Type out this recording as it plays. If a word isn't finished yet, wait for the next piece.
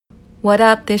What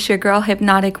up? This your girl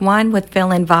Hypnotic One with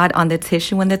Phil and Vod on the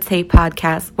Tissue and the Tape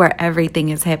podcast, where everything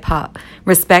is hip hop.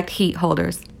 Respect heat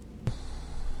holders.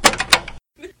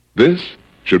 This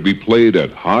should be played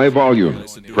at high volume,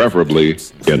 preferably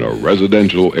in a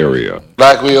residential area.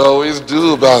 Like we always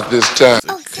do about this time.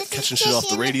 Catching shit off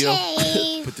the radio.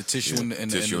 Put the tissue in the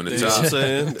tissue in the tape. top.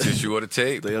 Saying? Tissue on the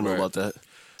tape. They don't know about that.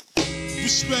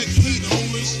 Respect heat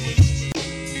holders.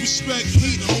 Respect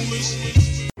heat holders.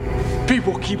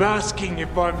 People keep asking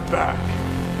if I'm back,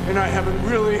 and I haven't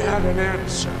really had an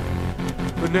answer.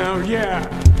 But now, yeah,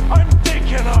 I'm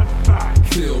thinking I'm back.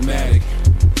 Philmatic,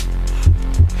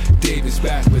 Davis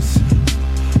backwards,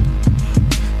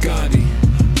 Gandhi,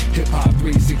 Hip Hop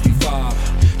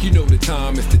 365. You know the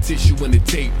time, it's the tissue and the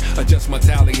tape. Adjust my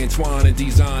tally, entwine and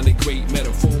design the great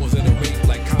metaphors and the rape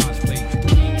like cosplay.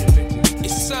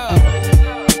 It's up.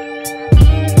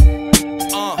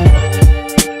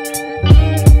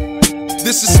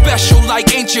 This is special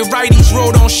like ancient writings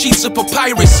wrote on sheets of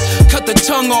papyrus. Cut the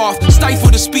tongue off, stifle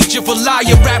the speech of a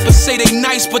liar. Rappers say they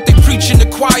nice, but they preach in the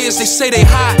choirs. They say they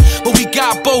hot, but we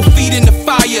got both feet in the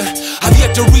fire. I've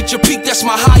yet to reach a peak, that's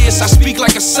my highest. I speak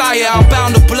like a sire, I'm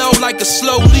bound to blow like a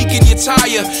slow leak in your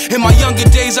tire. In my younger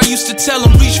days, I used to tell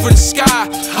them reach for the sky.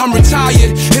 I'm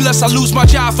retired, unless I lose my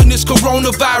job from this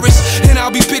coronavirus. And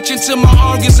I'll be pitching till my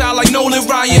arm gets out like Nolan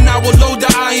Ryan. I will load the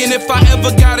iron if I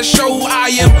ever gotta show who I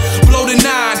am. Blow the 9,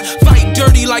 fight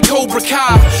dirty like Cobra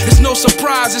Kai. It's no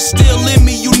surprise, it's still in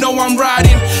me. You know I'm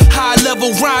riding high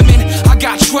level rhyming. I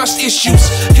got trust issues,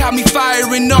 got me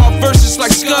firing off verses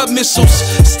like Scud missiles.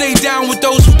 Stay down with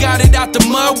those who got it out the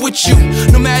mud with you.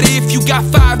 No matter if you got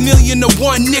 5 million or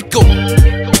 1 nickel.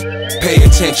 Pay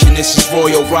attention, this is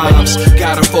Royal Rhymes.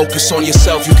 Gotta focus on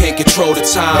yourself, you can't control the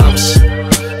times.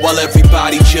 While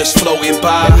everybody just floating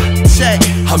by,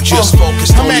 I'm just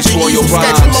focused on these Royal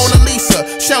Rhymes. Mona Lisa,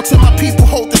 shout to my people,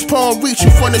 hold this poem, reach you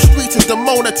from the streets of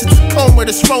Demona to Tacoma.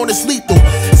 This phone is lethal.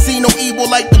 See no evil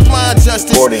like the blind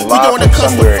justice. Recording live from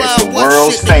somewhere, it's the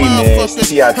world's famous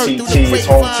TITT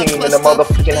home team in the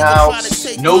motherfucking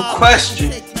house. No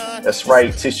question. That's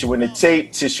right, tissue in the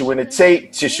tape, tissue in the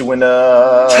tape, tissue in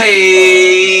the tape.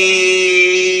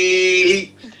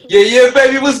 Yeah,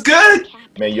 baby, what's good?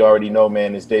 Man, you already know,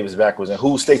 man, it's Davis backwards. And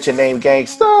who state your name,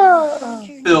 gangsta?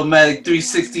 Philmatic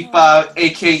 365,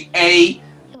 a.k.a.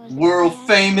 world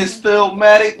famous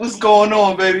Philmatic. What's going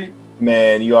on, baby?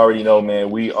 Man, you already know, man.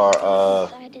 We are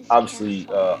obviously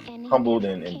humbled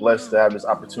and blessed to have this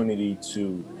opportunity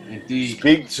to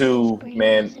speak to,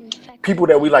 man, people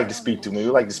that we like to speak to. Man, we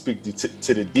like to speak to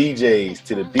the DJs,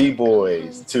 to the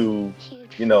B-boys, to,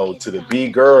 you know, to the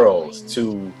B-girls,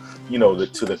 to, you know,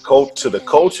 to the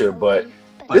culture, but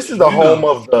this is the home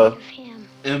of the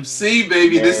MC,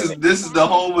 baby. Man. This is the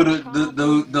home of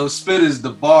those spitters, the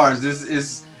bars. This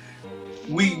is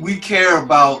we care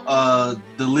about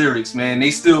the lyrics, man.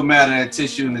 They still matter at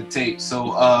Tissue and the Tape.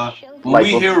 So when like,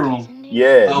 we hear them, we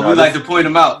like to point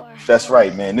them out. That's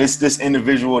right, man. This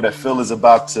individual that Phil is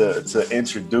about to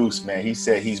introduce, man, he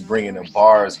said he's bringing the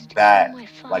bars back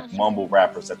like mumble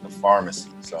rappers at the pharmacy.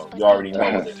 So you already know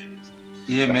what it is.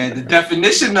 Yeah, man, the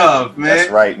definition of, man. That's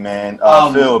right, man.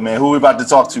 Phil, man, who we about to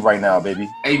talk to right now, baby?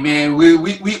 Hey, man,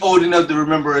 we old enough to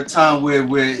remember a time where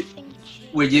your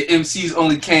MCs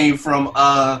only came from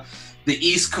the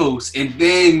East Coast, and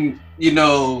then, you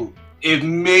know, it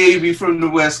maybe from the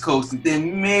West Coast, and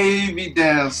then maybe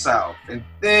down south, and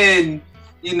then,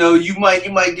 you know, you might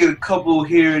get a couple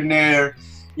here and there,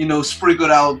 you know, sprinkled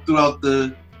out throughout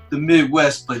the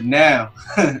Midwest, but now,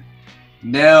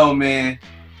 man.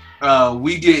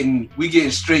 We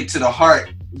getting straight to the heart.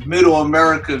 Middle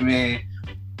America, man.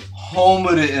 Home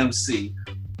of the MC.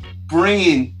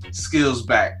 Bringing skills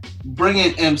back.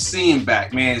 Bringing MCing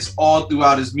back, man. It's all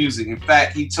throughout his music. In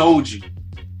fact, he told you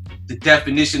the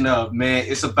definition of, man,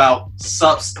 it's about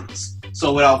substance.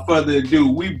 So without further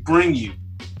ado, we bring you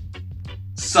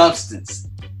Substance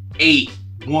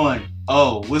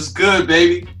 810. What's good,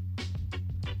 baby?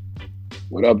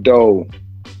 What up, though?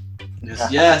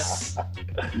 Yes.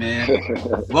 Man,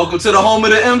 welcome to the home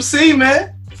of the MC,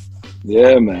 man.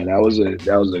 Yeah, man, that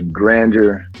was a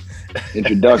grandeur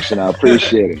introduction. I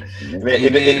appreciate it. Man,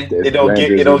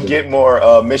 it don't get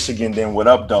more Michigan than What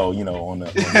Up, though. You know,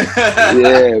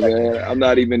 Yeah, man. I'm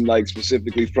not even like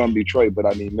specifically from Detroit, but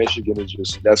I mean, Michigan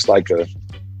is that's like a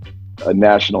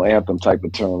national anthem type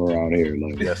of term around here.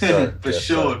 Like, yes, sir. For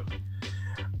sure.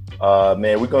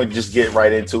 Man, we're going to just get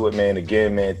right into it, man.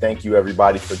 Again, man, thank you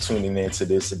everybody for tuning in to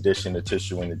this edition of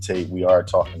Tissue and the Tape. We are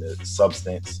talking to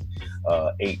Substance,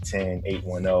 810,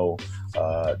 810.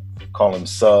 Call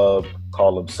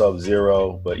him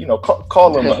Sub-Zero, but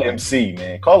call him an MC,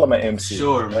 man. Call him an MC.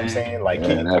 Sure, you know man. what I'm saying? Like,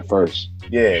 that first.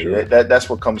 Yeah, Sure. that's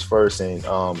what comes first. And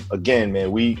again,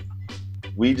 man, we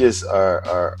just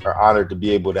are honored to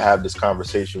be able to have this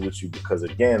conversation with you because,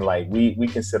 again, like we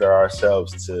consider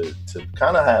ourselves to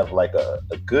kind of have like a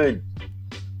good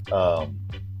a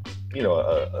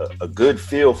good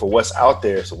feel for what's out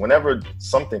there. So whenever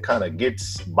something kind of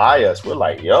gets by us, we're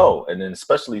like, yo, and then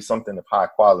especially something of high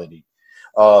quality.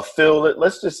 Phil,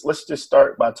 let's just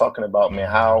start by talking about, man,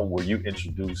 how were you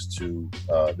introduced to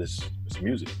this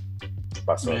music?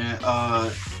 Man,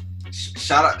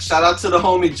 shout out to the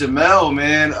homie Jamel,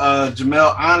 man.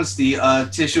 Jamel Honesty,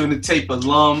 Tissue and the Tape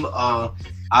alum, out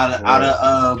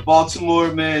of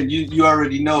Baltimore, man. You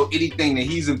already know anything that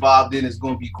he's involved in is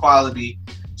going to be quality.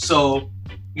 So,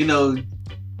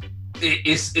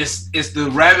 it's the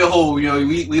rabbit hole.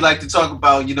 We like to talk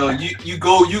about. You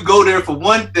go there for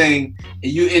one thing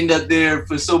and you end up there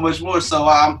for so much more. So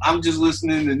I'm just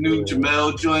listening to new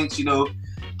Jamel joints.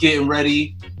 Getting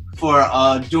ready for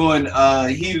doing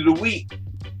Heat of the Week,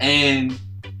 and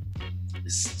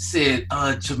said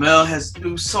Jamel has a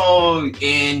new song,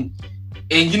 and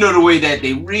the way that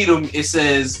they read them, it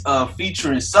says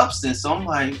featuring Substance. So I'm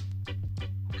like,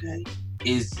 okay,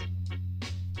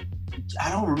 I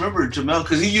don't remember Jamel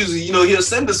because he usually, he'll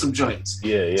send us some joints.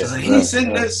 Yeah. So he ain't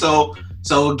sending it. So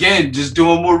again, just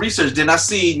doing more research. Then I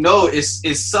see, no, it's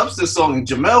Substance song and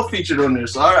Jamel featured on there.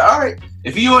 So all right,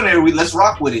 if he on there, let's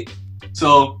rock with it.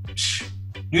 So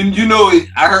I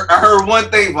heard one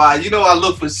thing, but I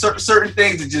look for certain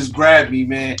things that just grab me,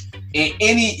 man. And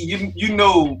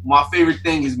my favorite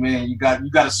thing is, man, you got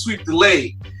to sweep the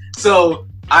leg. So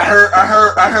I heard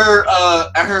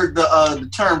the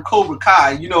term Cobra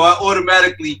Kai. I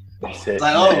automatically said,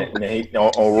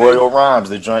 on Royal Rhymes,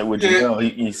 the joint with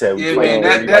he said, yeah, man.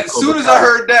 That as soon as I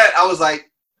heard that, I was like,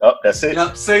 oh, that's it.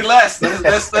 Say less.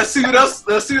 Let's see what else.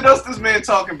 Let's see what else this man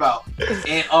talking about.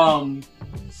 And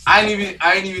I didn't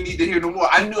even need to hear no more.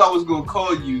 I knew I was gonna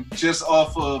call you just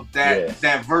off of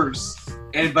that verse.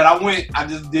 But I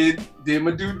just did my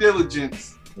due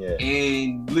diligence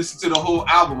and listened to the whole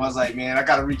album. I was like, man, I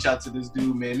gotta reach out to this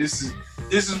dude, man. This is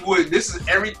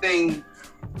everything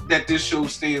that this show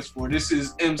stands for. This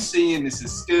is MCing, this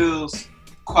is skills,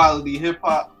 quality hip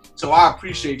hop. So I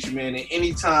appreciate you, man. And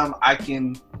anytime I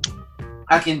can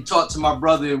talk to my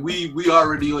brother, we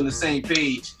already on the same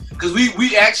page. Because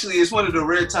we actually, it's one of the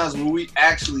rare times where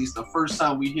it's the first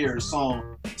time we hear a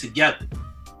song together.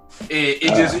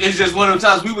 It's just one of the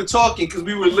times we were talking because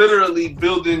we were literally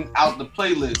building out the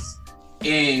playlist.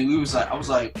 And I was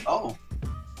like, oh,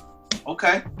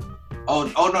 okay.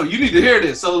 Oh no, you need to hear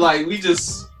this. So like we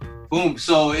just boom.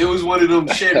 So it was one of them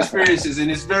shared experiences, and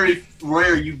it's very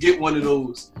rare you get one of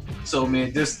those. So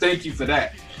man, just thank you for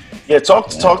that. Yeah, talk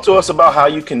to us about how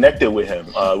you connected with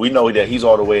him. We know that he's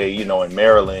all the way, in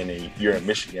Maryland, and you're in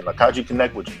Michigan. Like, how'd you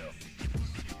connect with Jamel?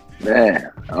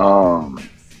 Man,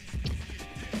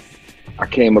 I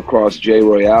came across J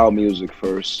Royale music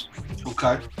first.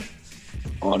 Okay.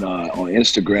 On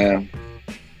Instagram,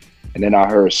 and then I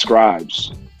heard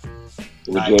Scribes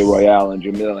with J Royale and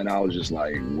Jamil, and I was just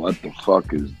like, "What the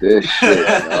fuck is this shit?"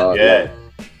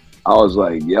 I was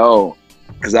like, "Yo,"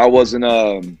 because I wasn't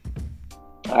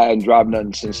I hadn't dropped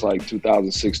nothing since like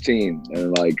 2016,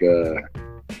 and like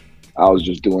I was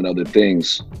just doing other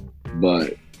things,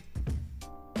 but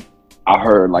I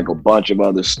heard like a bunch of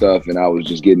other stuff, and I was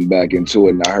just getting back into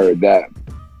it, and I heard that,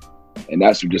 and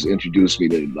that's what just introduced me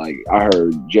to, like, I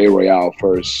heard J Royale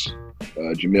first,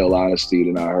 Jamel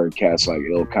Honesty, then I heard cats like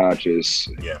Ill Conscious,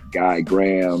 Guy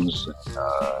Grams,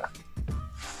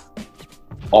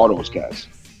 all those cats.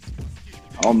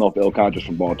 I don't know if Ill Conscious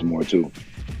from Baltimore too.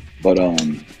 But I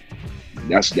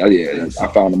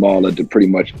found them all pretty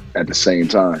much at the same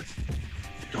time.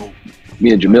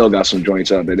 Me and Jamil got some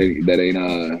joints out that ain't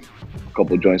a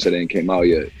couple of joints that ain't came out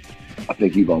yet. I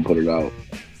think he's gonna put it out.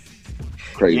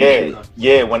 Crazy.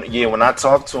 When I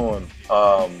talked to him,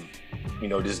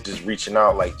 just reaching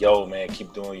out like, yo, man,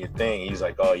 keep doing your thing. He's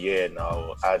like, oh yeah,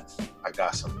 no, I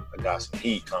got some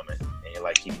heat coming. And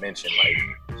like he mentioned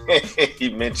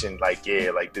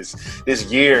this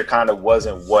year kind of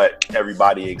wasn't what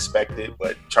everybody expected,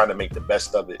 but trying to make the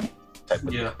best of it type of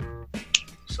thing.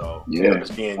 So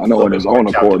I know on his own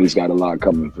accord he's got a lot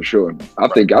coming for sure. I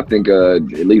think at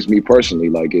least me personally,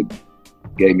 like, it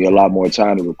gave me a lot more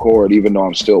time to record, even though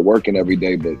I'm still working every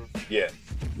day, but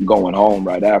going home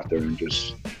right after and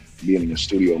just being in the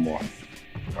studio more.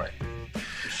 Right.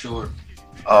 Sure.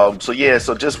 So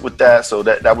just with that, so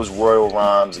that was Royal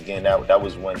Rhymes again. That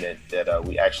was one that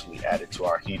we actually added to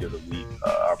our Heat of the Week,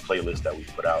 our playlist that we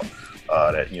put out.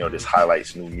 That this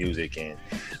highlights new music and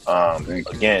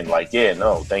again,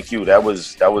 thank you. That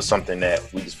was something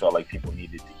that we just felt like people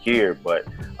needed to hear. But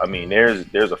I mean,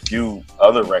 there's a few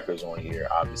other records on here,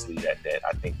 obviously that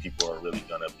I think people are really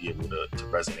gonna be able to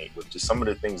resonate with. Just some of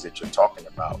the things that you're talking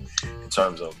about in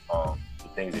terms of the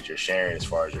things that you're sharing as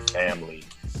far as your family.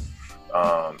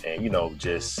 And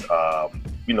just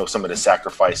some of the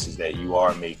sacrifices that you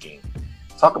are making.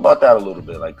 Talk about that a little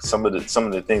bit, like some of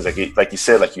the things, like you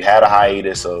said, like you had a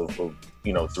hiatus of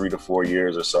 3 to 4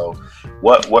 years or so.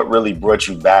 What really brought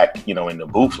you back, in the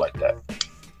booth like that?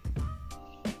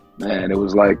 Man, it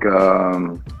was like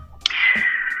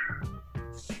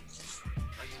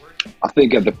I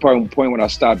think at the point when I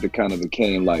stopped, it kind of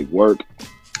became like work.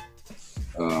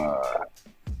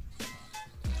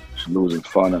 Losing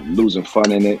fun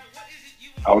in it.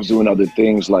 I was doing other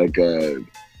things like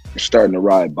starting to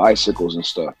ride bicycles and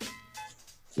stuff.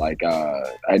 Like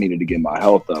I needed to get my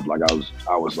health up. Like I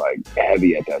was like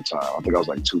heavy at that time. I think I was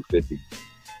like 250,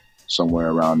 somewhere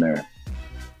around there.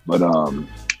 But I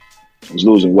was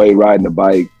losing weight riding the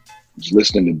bike, just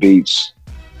listening to beats,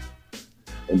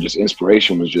 and just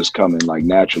inspiration was just coming like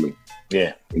naturally.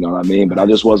 Yeah, you know what I mean. But I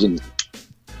just wasn't.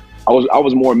 I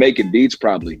was more making beats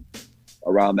probably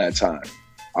around that time.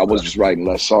 I was just writing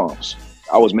less songs.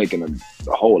 I was making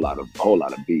a whole lot of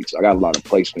beats. I got a lot of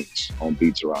placements on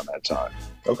beats around that time.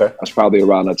 Okay. That's probably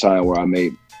around the time where I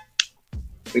made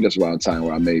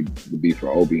the beat for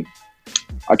Obi.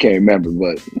 I can't remember,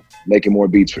 but making more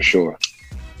beats for sure.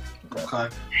 Okay.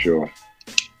 Sure.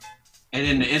 And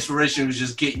then the inspiration was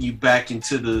just getting back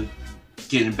into the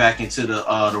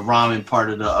rhyming part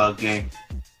of the game.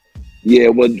 Yeah,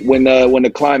 when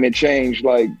the climate changed,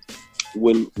 like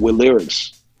with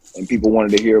lyrics, and people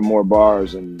wanted to hear more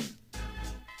bars, and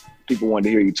people wanted to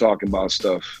hear you talking about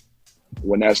stuff.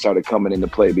 When that started coming into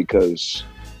play, because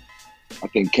I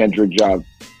think Kendrick dropped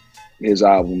his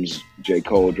albums, J.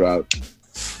 Cole dropped.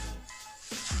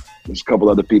 There's a couple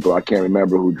other people I can't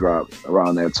remember who dropped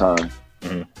around that time.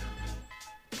 Mm-hmm.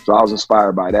 So I was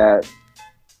inspired by that.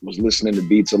 Was listening to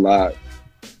beats a lot,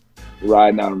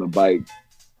 riding out on the bike,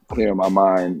 clearing my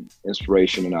mind.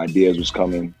 Inspiration and ideas was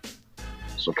coming.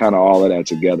 So kind of all of that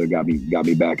together got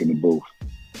me back in the booth.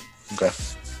 Okay.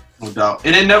 No doubt.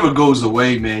 And it never goes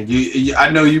away, man. I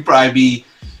know you probably be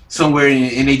somewhere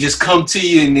and they just come to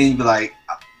you and then you be like,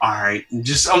 all right, I'm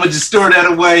gonna just store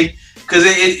that away. Because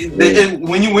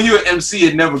when you're an MC,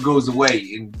 it never goes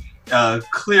away. And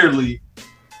clearly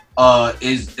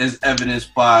is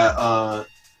evidenced by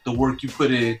the work you put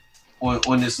in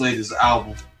on this latest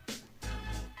album.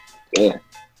 Yeah.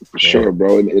 For sure,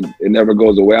 bro. It never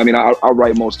goes away. I mean, I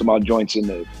write most of my joints in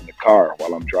the car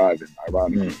while I'm driving,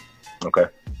 ironically. Okay.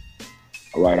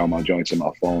 I write all my joints in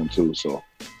my phone, too. So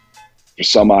for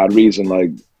some odd reason, like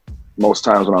most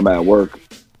times when I'm at work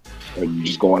or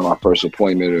just going to my first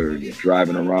appointment or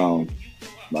driving around,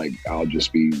 like I'll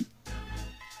just be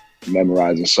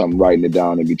memorizing something, writing it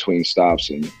down in between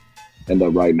stops, and end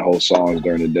up writing whole songs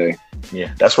during the day.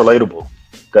 Yeah, that's relatable.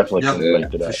 Definitely can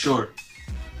relate to that. For sure.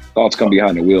 Thoughts come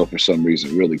behind the wheel for some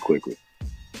reason really quickly.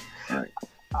 Right.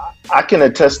 I can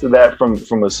attest to that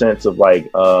from a sense of like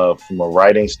from a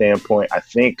writing standpoint. I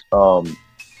think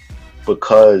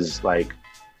because like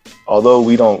although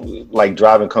we don't like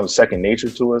driving comes second nature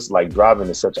to us, like driving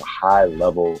is such a high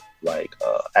level like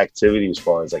activity as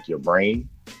far as like your brain.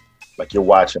 Like you're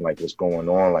watching like what's going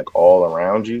on like all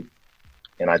around you.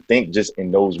 And I think just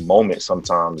in those moments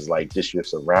sometimes like just your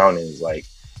surroundings like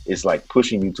it's like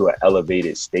pushing you to an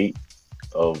elevated state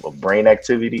of brain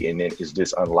activity, and then it's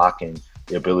just unlocking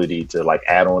the ability to like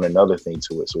add on another thing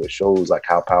to it. So it shows like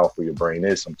how powerful your brain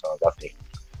is sometimes. I think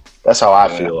that's how I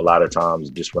feel a lot of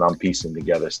times just when I'm piecing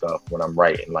together stuff, when I'm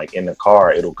writing. Like in the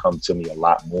car, it'll come to me a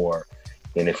lot more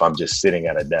than if I'm just sitting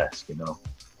at a desk,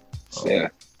 Yeah.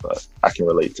 But I can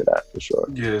relate to that for sure.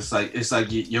 Yeah, it's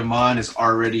like your mind is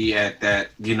already at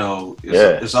that,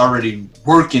 it's already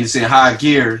working, it's in high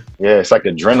gear. Yeah, it's like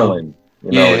adrenaline,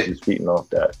 it's just feeding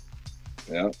off that.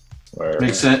 Yeah.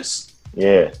 Makes sense.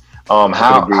 Yeah.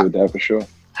 I agree with that for sure.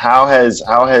 How has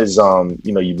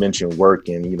you mentioned work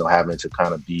and, having to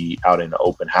kind of be out in the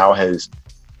open. How has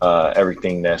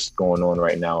everything that's going on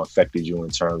right now affected you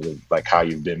in terms of like how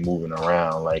you've been moving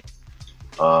around? Like,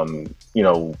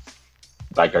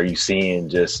 like, are you seeing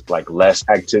just like less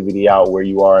activity out where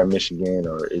you are in Michigan,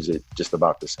 or is it just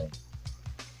about the same?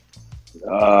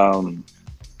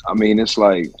 I mean, it's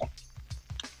like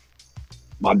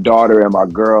my daughter and my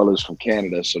girl is from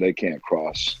Canada, so they can't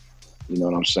cross. You know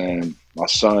what I'm saying? My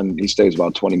son, he stays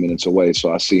about 20 minutes away,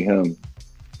 so I see him.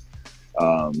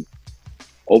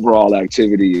 Overall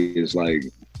activity is like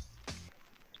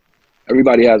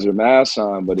everybody has their mask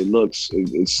on, but it looks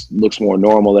more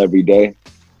normal every day.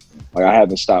 Like I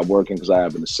haven't stopped working because I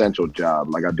have an essential job.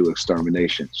 Like I do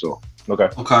extermination, so okay.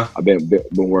 I've been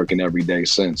working every day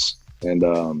since, and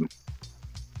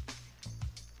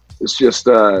it's just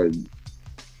I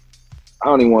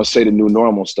don't even want to say the new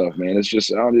normal stuff, man. It's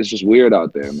just weird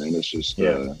out there, man. It's just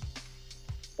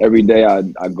every day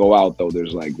I go out though,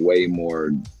 there's like way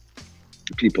more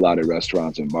people out at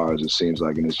restaurants and bars, it seems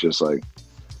like, and it's just like,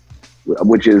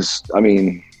 which is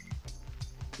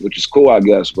cool, I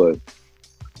guess, but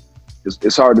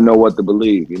it's hard to know what to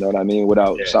believe, you know what I mean,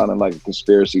 without sounding like a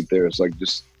conspiracy theorist. Like,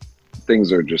 just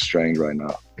things are just strange right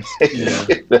now. Yeah,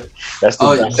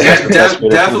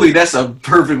 definitely. That's a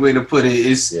perfect way to put it.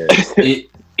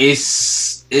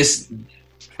 It's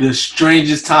the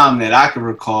strangest time that I can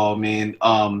recall, man.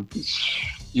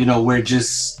 You know, where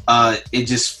just it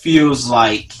just feels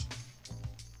like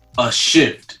a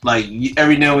shift. Like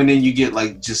every now and then you get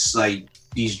like just like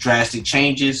these drastic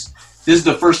changes. This is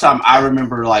the first time I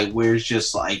remember like where it's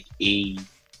just like a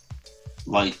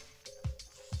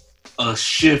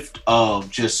shift of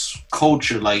just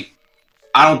culture. Like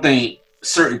I don't think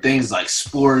certain things like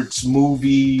sports,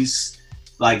 movies,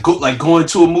 like going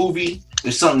to a movie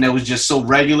is something that was just so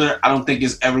regular. I don't think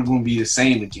it's ever going to be the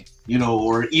same again. You know,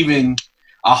 or even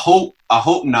I hope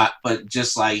not, but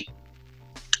just like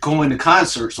going to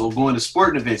concerts or going to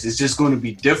sporting events, it's just going to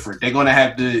be different. It's going to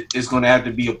have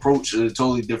to be approached in a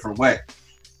totally different way.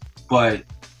 But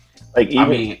like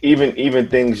even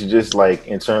things just like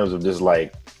in terms of just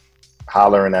like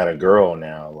hollering at a girl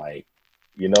now, like,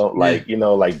 you know, like, you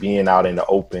know, like being out in the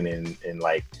open and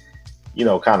like, you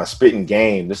know, kind of spitting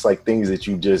game, just like things that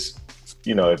you just,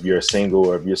 you know, if you're single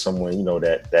or if you're someone, you know,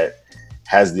 that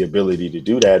has the ability to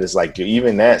do that, it's like,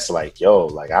 even that's like, yo,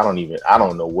 like, I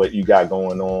don't know what you got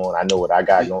going on. I know what I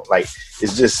got going. Like,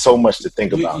 it's just so much to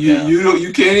think about.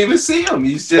 You can't even see him.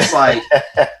 He's just like,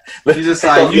 you just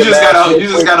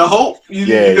gotta hope. You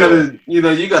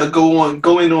gotta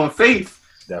go in on faith.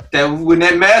 That when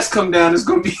that mask come down, it's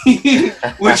gonna be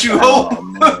what you hope.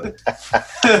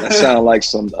 That sounds like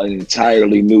an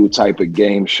entirely new type of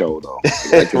game show, though.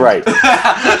 Right.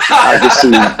 I can see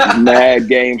mad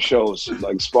game shows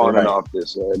like spawning off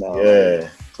this right now. Yeah,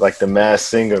 like the Masked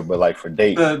Singer, but like for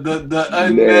dates.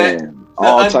 The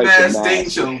unmasked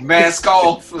date show, mask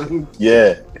off.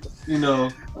 Yeah. You know.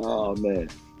 Oh man.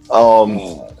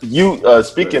 You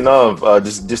speaking of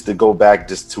just to go back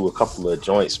just to a couple of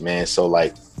joints, man. So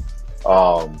like,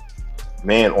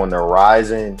 man, on the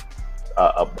horizon,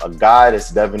 a guy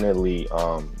that's definitely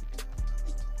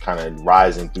kind of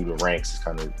rising through the ranks,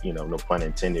 kind of, you know, no pun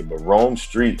intended, but Rome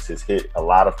Streetz has hit a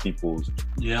lot of people's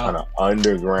kind of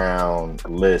underground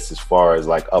list as far as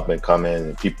like up and coming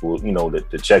and people, you know,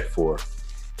 to check for.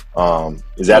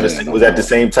 Was that the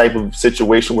same type of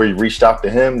situation where you reached out to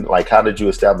him? Like, how did you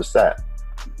establish that?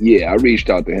 Yeah, I reached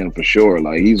out to him for sure.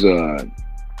 Like, he's one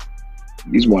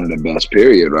of the best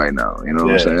period right now. You know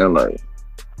what I'm saying? Like,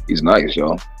 he's nice,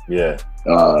 yo. Yeah.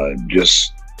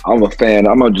 I'm a fan.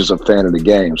 I'm just a fan of the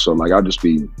game. So like, I'll just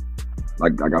be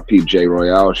like I peep J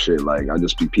Royale shit. Like, I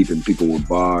just be peeping people with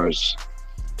bars,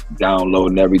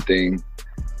 downloading everything.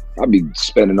 I'll be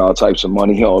spending all types of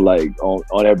money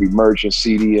on every merch and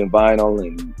CD and vinyl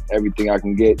and everything I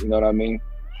can get. You know what I mean?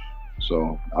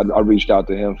 So I reached out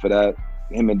to him for that.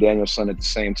 Him and Daniel-san at the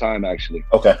same time, actually.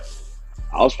 Okay.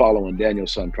 I was following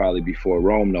Daniel-san probably before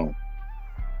Rome, though.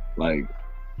 Like,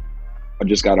 I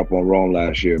just got up on Rome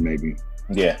last year, maybe.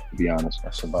 Yeah, to be honest.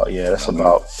 That's about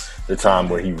the time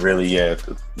where he really a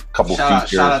couple features.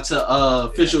 Shout out to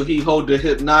official He Hold the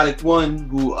Hypnotic One,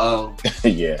 who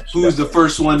who's the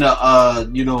first one to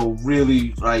you know,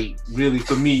 really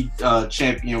for me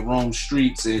champion Rome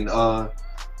Streetz and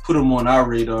put him on our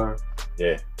radar.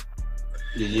 Yeah.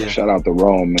 Shout out to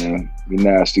Rome, man. Be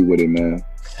nasty with it, man.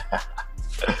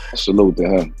 Salute to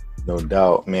him. No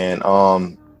doubt, man.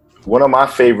 One of my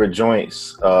favorite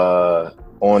joints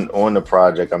on the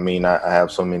project, I mean, I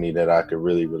have so many that I could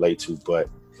really relate to, but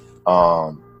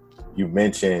you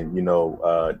mentioned, you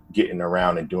know, getting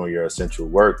around and doing your essential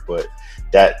work, but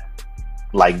that,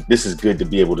 like, this is good to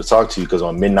be able to talk to you, because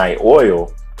on Midnight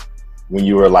Oil, when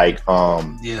you were like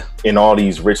in all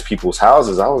these rich people's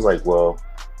houses, I was like, well,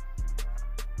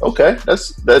 okay,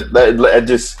 that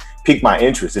just piqued my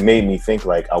interest. It made me think,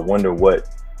 like, I wonder what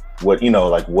you know,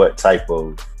 like, what type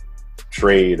of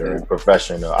trade or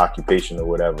profession or occupation or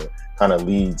whatever kind of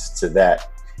leads to that.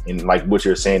 And like what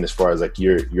you're saying as far as like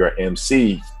you're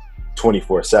MC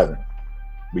 24/7.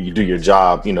 but you do your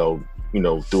job,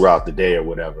 throughout the day or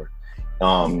whatever.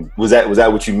 Was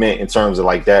that what you meant in terms of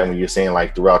like that when you're saying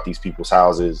like throughout these people's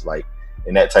houses, like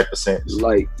in that type of sense?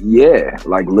 Like, yeah,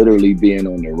 like literally being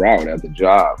on the route at the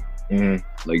job. Mm-hmm.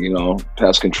 Like,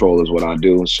 pest control is what I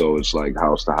do. So it's like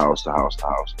house to house to house to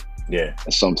house. Yeah.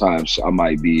 And sometimes I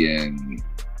might be in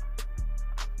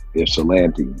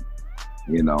Ypsilanti,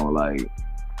 like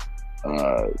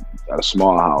at a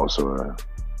small house, or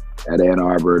at Ann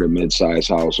Arbor at a mid-sized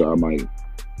house, or I might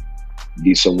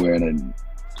be somewhere in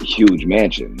a huge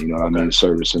mansion, what I mean,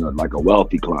 servicing like a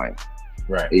wealthy client.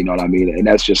 Right. You know what I mean? And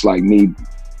that's just like me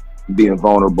being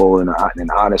vulnerable and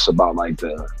honest about like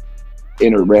the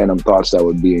inner random thoughts that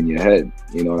would be in your head.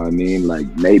 You know what I mean? Like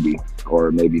maybe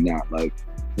or maybe not. Like,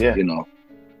 yeah.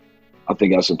 I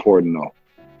think that's important though.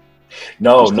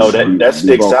 No, that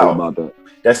sticks out. About that.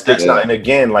 That sticks out. And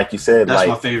again, like you said, that's like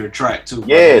my favorite track too.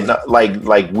 Yeah,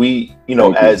 like we,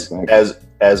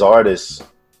 as artists,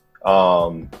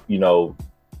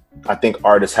 I think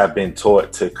artists have been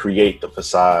taught to create the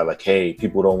facade. Like, hey,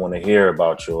 people don't want to hear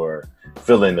about your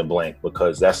fill in the blank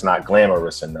because that's not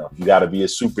glamorous enough. You got to be a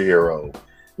superhero,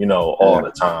 all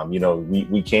the time.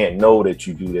 We can't know that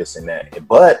you do this and that.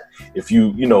 But if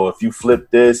you flip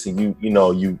this and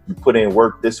you put in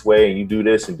work this way and you do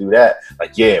this and do that,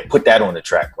 like, yeah, put that on the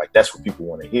track. Like, that's what people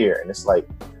want to hear. And it's like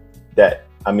that.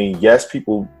 I mean, yes,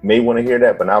 people may want to hear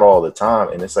that, but not all the time.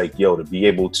 And it's like, to be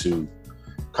able to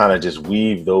kind of just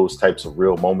weave those types of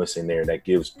real moments in there that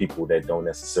gives people that don't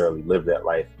necessarily live that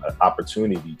life an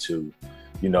opportunity to,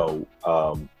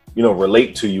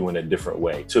 relate to you in a different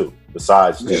way too.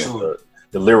 Besides just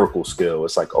the lyrical skill,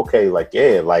 it's like, okay, like,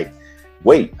 yeah, like,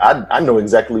 wait, I know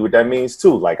exactly what that means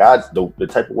too. Like the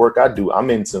type of work I do, I'm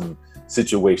in some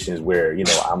situations where,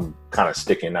 I'm kind of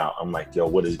sticking out. I'm like,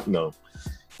 what is,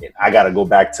 I got to go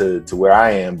back to where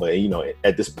I am. But,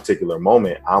 at this particular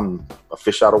moment, I'm a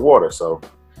fish out of water. So,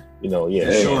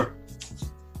 yeah. Sure.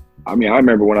 I mean, I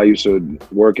remember when I used to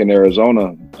work in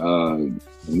Arizona,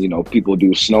 people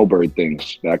do snowbird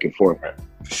things back and forth.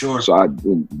 Sure. So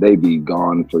they be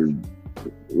gone for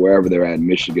wherever they're at,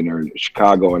 Michigan or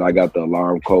Chicago, and I got the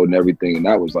alarm code and everything, and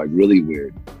that was like really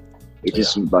weird. It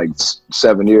was like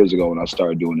 7 years ago when I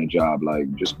started doing the job,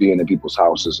 like just being in people's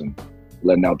houses and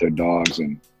letting out their dogs,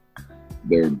 and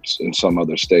they're in some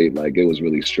other state. Like, it was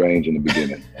really strange in the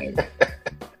beginning. Like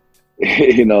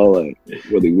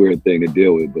really weird thing to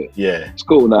deal with, but yeah, it's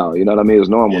cool now. You know what I mean? It's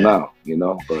normal now,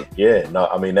 but yeah, no,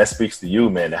 I mean, that speaks to you,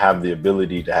 man, to have the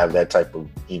ability to have that type of,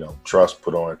 trust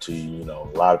put on to you.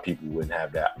 A lot of people wouldn't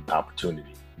have that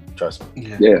opportunity. Trust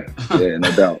me. Yeah,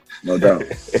 no doubt.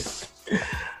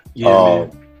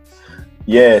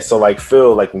 Yeah, so like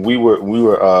Phil, like when we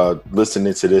were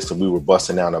listening to this and we were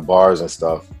busting down the bars and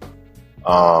stuff,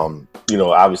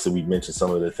 obviously we mentioned some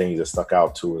of the things that stuck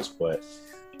out to us, but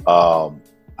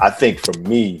I think for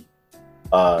me,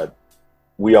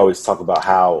 we always talk about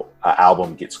how an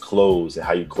album gets closed and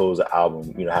how you close an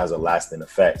album, has a lasting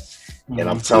effect. Mm-hmm. And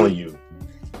I'm telling you,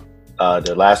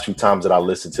 the last few times that I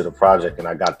listened to the project and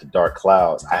I got the Dark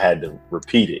Clouds, I had to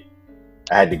repeat it.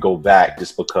 I had to go back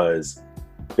just because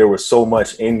there was so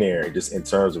much in there, just in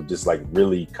terms of just like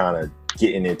really kind of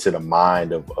getting into the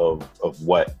mind of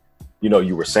what,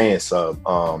 you were saying, Sub.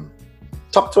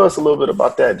 Talk to us a little bit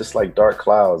about that, just like Dark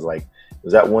Clouds. Like,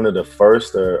 was that one of the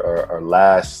first or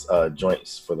last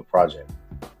joints for the project?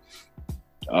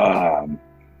 I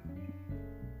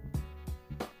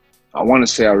want to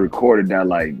say I recorded that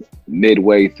like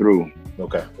midway through.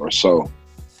 Okay. Or so.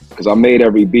 Because I made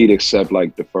every beat except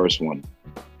like the first one.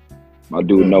 My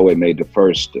dude Know It made the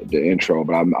intro,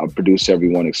 but I produced every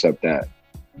one except that.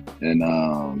 And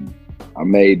I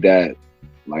made that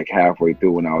like halfway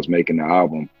through when I was making the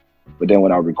album. But then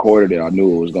when I recorded it, I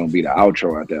knew it was going to be the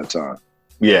outro at that time.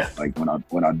 Yeah. Like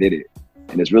when I did it.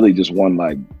 And it's really just one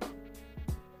like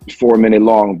 4 minute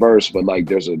long verse, but like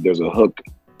there's a hook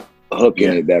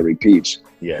in it that repeats.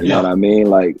 Yeah. You know what I mean?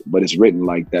 Like, but it's written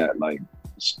like that. Like,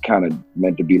 it's kind of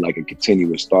meant to be like a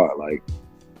continuous thought. Like,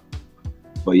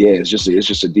 but yeah, it's just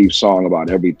a deep song about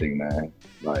everything, man.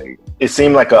 Like, it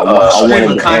seemed like a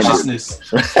stream of consciousness.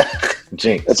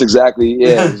 Jinx. That's exactly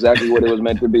what it was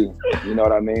meant to be. You know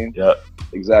what I mean? Yeah.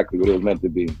 Exactly what it was meant to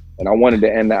be. And I wanted to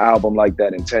end the album like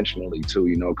that intentionally too,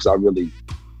 because I really,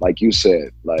 like you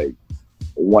said, like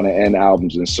want to end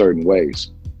albums in certain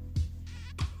ways.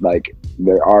 Like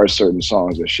there are certain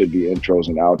songs that should be intros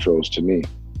and outros to me.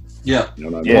 Yeah. You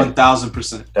know what I mean?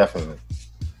 1000%. Definitely.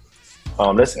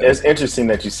 It's interesting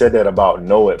that you said that about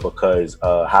Know It, because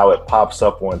how it pops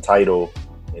up on Tidal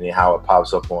and then how it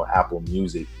pops up on Apple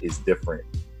Music is different.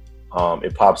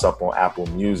 It pops up on Apple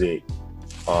Music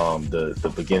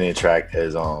the beginning track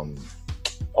as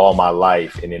All My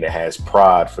Life, and then it has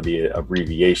Prod for the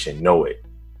abbreviation Know It.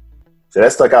 So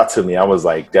that stuck out to me. I was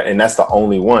like, and that's the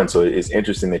only one. So it's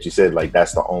interesting that you said like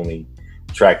that's the only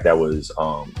track that was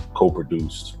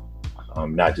co-produced,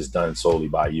 not just done solely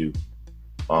by you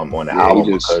on the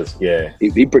album.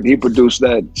 He produced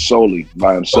that solely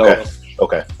by himself.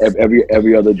 Okay.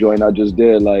 Every other joint I just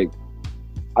did, like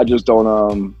I just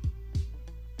don't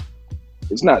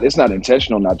it's not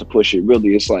intentional not to push it.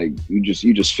 Really, it's like you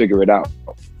just figure it out.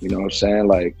 You know what I'm saying?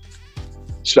 Like,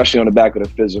 especially on the back of the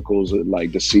physicals,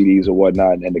 like the CDs or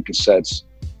whatnot, and the cassettes.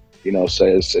 You know,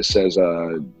 it says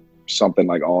something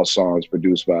like all songs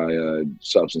produced by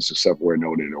Substance except where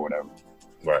noted or whatever.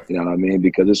 Right. You know what I mean?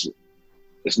 Because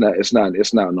it's not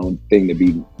no thing to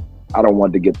be. I don't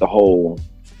want to get the whole.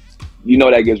 You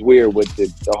know that gets weird with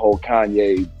the whole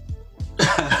Kanye.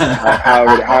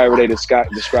 however they describe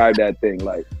that thing,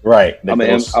 like right. I'm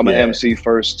an MC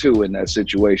first too in that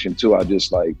situation too. I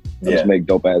just just make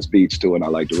dope ass beats too, and I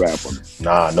like to rap on it.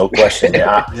 Nah, no question.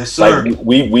 Yes, sir. Like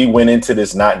we went into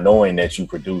this not knowing that you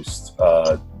produced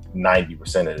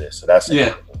 90% of this, so that's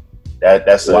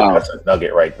that's a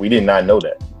nugget, right? We did not know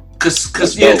that.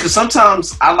 Cause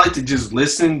sometimes I like to just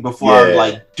listen before I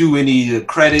like do any of the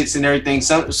credits and everything.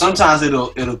 Sometimes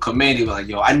it'll command it like,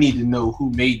 yo, I need to know who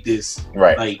made this.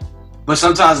 Right. Like, but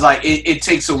sometimes like it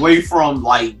takes away from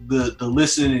like the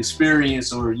listening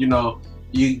experience, or because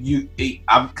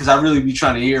I really be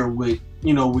trying to hear what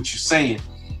you're saying.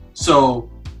 So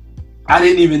I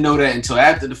didn't even know that until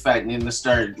after the fact, and then I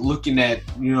started looking at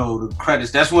the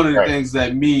credits. That's one of the things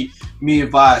that me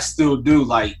and Vi still do.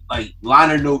 Like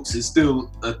liner notes is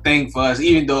still a thing for us,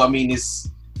 even though it's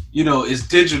it's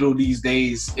digital these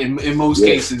days in most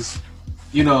cases.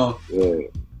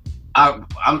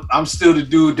 I'm still the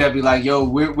dude that be like, yo,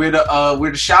 where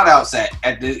the shout outs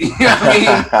at the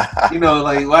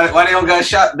like why they don't got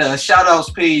the shout outs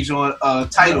page on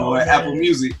Tidal or Apple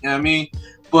Music, you know what I mean?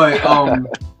 But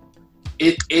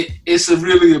it's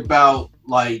really about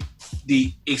like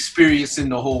the experience in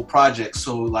the whole project.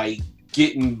 So like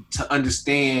getting to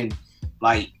understand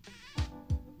like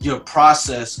your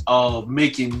process of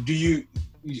making. In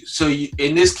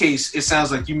this case, it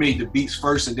sounds like you made the beats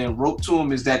first and then wrote to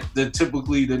them. Is that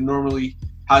normally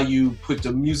how you put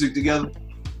the music together?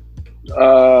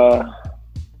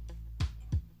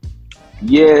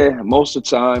 Yeah, most of the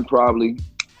time probably.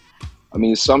 I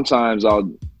mean, sometimes I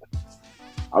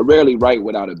rarely write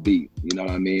without a beat. You know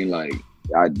what I mean? Like,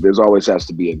 there's always has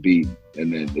to be a beat,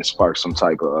 and then it sparks some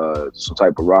type of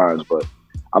rhymes. But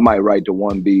I might write the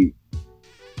one beat.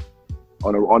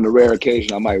 On the rare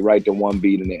occasion, I might write the one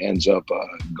beat and it ends up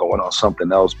going on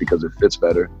something else because it fits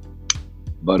better.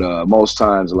 But most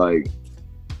times, like,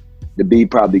 the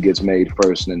beat probably gets made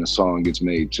first, and then the song gets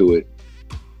made to it.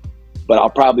 But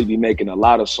I'll probably be making a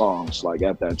lot of songs like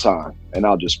at that time, and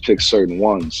I'll just pick certain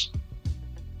ones.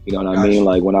 You know what I mean?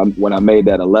 Like when I made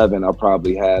that 11, I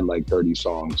probably had like 30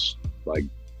 songs like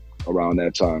around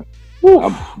that time. Woo.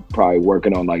 I'm probably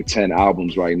working on like 10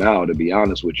 albums right now, to be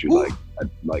honest with you. Woo.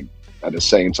 Like at the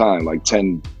same time, like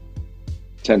 10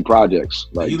 projects.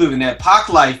 Like, you living that Pac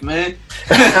life, man.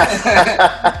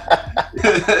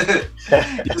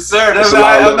 Yes, sir.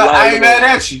 I ain't mad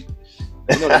at you.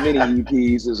 You know, the mini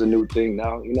EPs is a new thing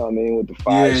now. You know what I mean? With the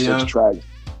 5-6 tracks.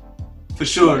 For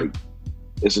sure. Like,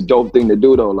 it's a dope thing to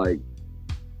do though, like,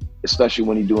 especially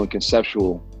when you're doing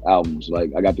conceptual albums.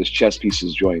 Like, I got this Chess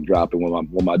Pieces joint dropping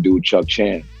with my dude Chuck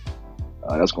Chan.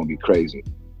 That's gonna be crazy.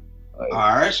 Like,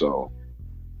 all right. So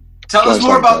tell us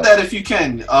more about that if you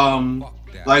can.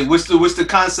 Like, what's the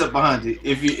concept behind it?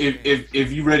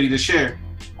 If you ready to share.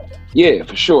 Yeah,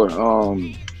 for sure.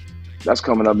 That's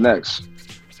coming up next.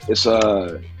 It's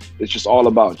just all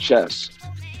about chess.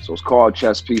 So it's called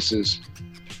Chess Pieces.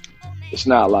 It's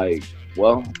not like,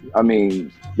 well, I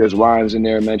mean, there's rhymes in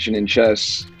there mentioning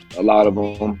chess, a lot of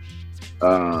them.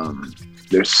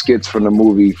 There's skits from the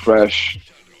movie Fresh.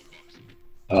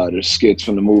 There's skits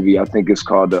from the movie, I think it's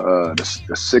called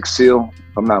the Sixth Seal,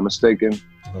 if I'm not mistaken.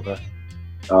 Okay.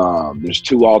 There's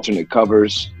 2 alternate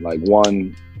covers. Like,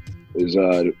 one is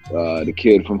the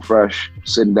kid from Fresh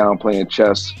sitting down playing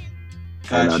chess.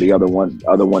 Gotcha. And the other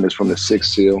one is from the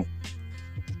Sixth Seal.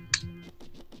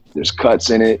 There's cuts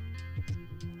in it,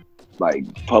 like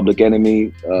Public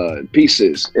Enemy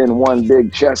pieces in one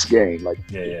big chess game, like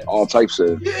all types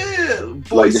of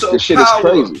like this shit is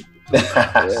crazy.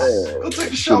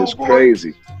 This shit is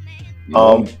crazy.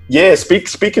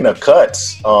 Speaking of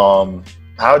cuts,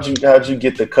 how'd you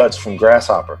get the cuts from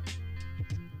Grasshopper?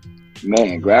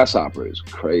 Man, Grasshopper is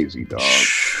crazy, dog.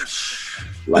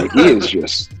 Like, he is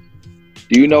just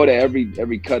Do you know that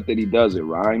every cut that he does, it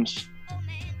rhymes?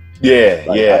 Yeah,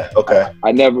 like, yeah, okay.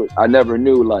 I never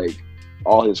knew like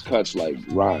all his cuts like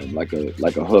rhyme like a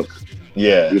hook.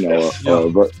 Yeah, you know,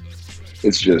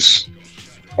 it's just,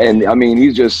 and I mean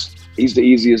he's the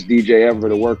easiest DJ ever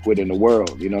to work with in the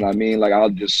world. You know what I mean? Like I'll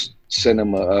just send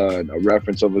him a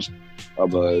reference of a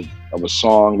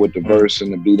song with the verse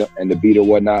and the beat or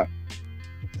whatnot,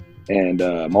 and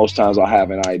most times I'll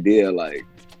have an idea. Like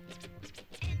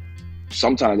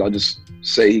sometimes I'll just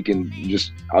say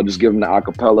I'll just give him the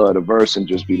acapella of the verse and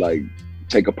just be like,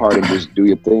 take a part and just do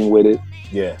your thing with it.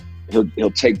 Yeah.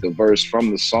 He'll take the verse from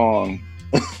the song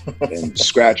and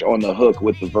scratch on the hook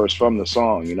with the verse from the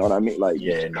song. You know what I mean? Like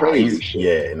crazy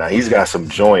shit. He's got some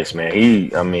joints, man.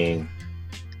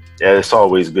 It's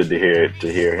always good to hear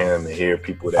him and hear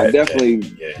people that I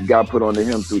definitely got put onto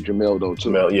him through Jamil though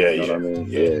too. Jamil, you know what I mean?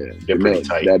 Yeah. They're pretty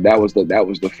tight. That was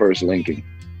the first linking.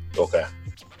 Okay.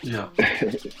 Yeah.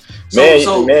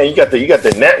 Man, you got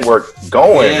the network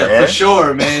going, man. For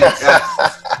sure, man.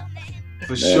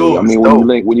 For sure. I mean,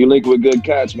 when you link with good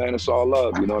cats, man, it's all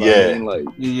love. You know what I mean?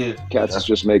 Like, cats is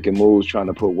just making moves, trying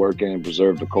to put work in,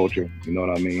 preserve the culture. You know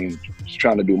what I mean? Just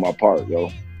trying to do my part,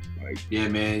 yo. Like, yeah,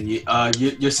 man.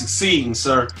 You're succeeding,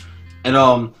 sir. And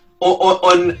on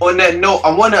that note,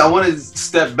 I want to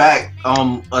step back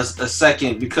a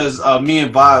second because me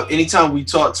and Bob, anytime we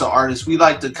talk to artists, we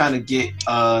like to kind of get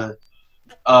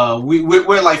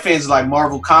we're like fans of like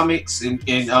Marvel Comics and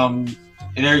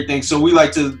everything. So we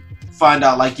like to find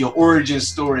out like your origin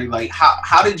story. Like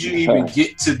how did you even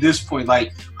get to this point?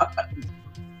 Like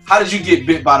how did you get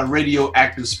bit by the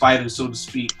radioactive spider, so to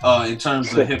speak, in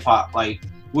terms of hip hop? Like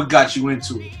what got you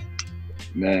into it?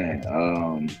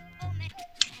 Man,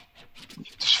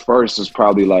 first is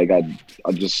probably like I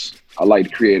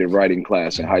liked creative writing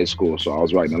class in high school, so I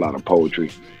was writing a lot of poetry.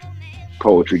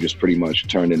 Poetry just pretty much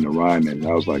turned into rhyming.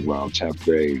 I was like around 10th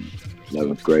grade,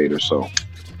 11th grade or so.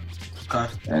 Okay.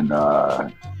 And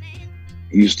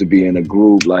used to be in a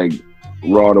group like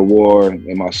Raw to War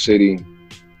in my city.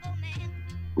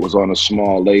 Was on a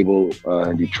small label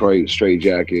in Detroit, Straight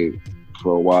Jacket,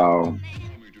 for a while.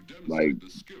 Like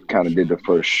kind of did the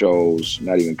first shows,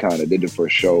 did the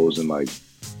first shows in like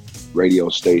radio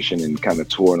station and kind of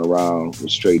touring around with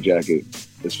Straight Jacket.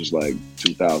 This was like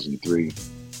 2003.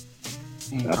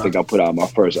 I think I put out my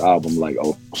first album like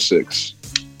 06.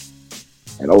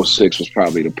 And 06 was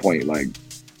probably the point like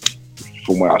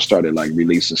from where I started like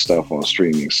releasing stuff on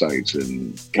streaming sites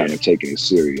and kind of taking it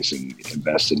serious and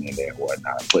investing in it and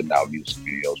whatnot, putting out music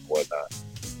videos and whatnot.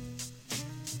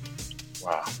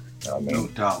 Wow. I mean, no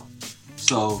doubt.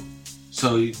 So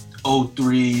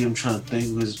 03, I'm trying to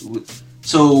think,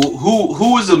 so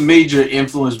who was a major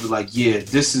influence? But like,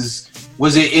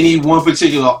 was it any one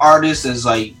particular artist as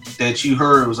like that you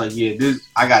heard was like,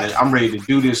 I'm ready to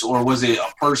do this, or was it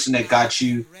a person that got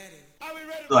you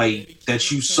like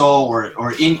that you saw or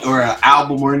an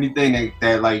album or anything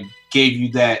that like gave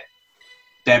you that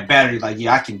battery, like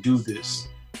I can do this?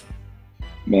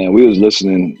 Man, we was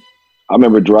listening. I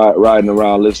remember riding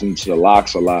around listening to the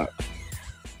Lox a lot.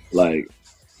 Like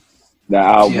that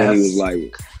album when he was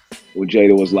like, when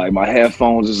Jada was like, my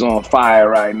headphones is on fire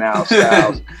right now,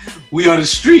 Styles. We on the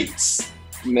streets.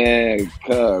 Man,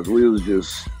 cuz we was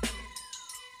just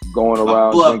going my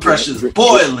around. Blood pressure's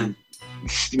boiling.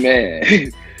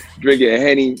 Man, drinking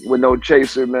Henny with no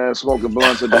chaser, man, smoking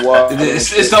blunts at the wall.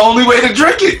 It's the only way to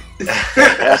drink it.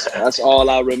 That's all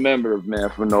I remember, man,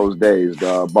 from those days,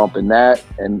 dog. Bumping that,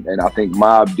 and I think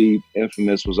Mobb Deep,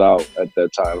 Infamous was out at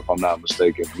that time, if I'm not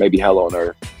mistaken. Maybe Hell on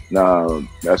Earth. No,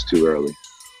 that's too early.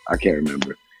 I can't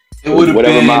remember. It would have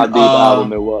whatever been Mobb Deep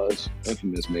album it was.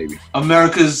 Infamous, maybe.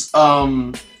 America's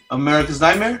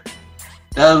Nightmare.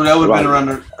 That would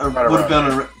have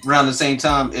been around the same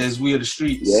time as We Are the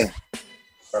Streets. Yeah.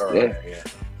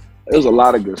 There was a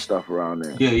lot of good stuff around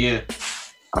there. Yeah.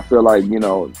 I feel like,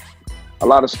 a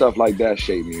lot of stuff like that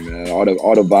shaped me, man. All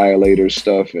the Violators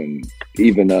stuff, and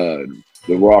even the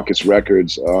Raucous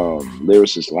Records,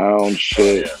 Lyricist Lounge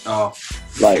shit. Oh,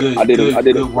 like good, I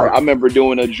did. good work. I remember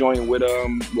doing a joint with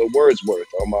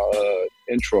Wordsworth on my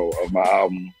intro of my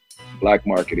album Black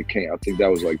Market. It came. I think that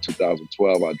was like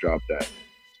 2012. I dropped that,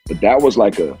 but that was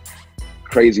like a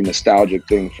crazy nostalgic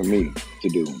thing for me to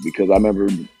do, because I remember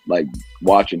like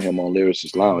watching him on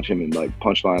Lyricist Lounge, him and like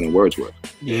Punchline and Wordsworth.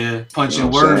 Yeah,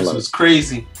 Punching Words like, was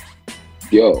crazy.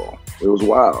 Yo, it was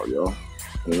wild, yo.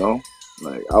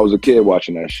 Like I was a kid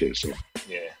watching that shit. So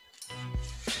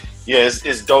yeah,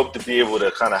 it's dope to be able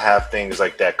to kind of have things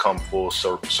like that come full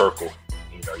circle.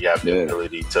 You have the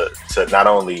ability to not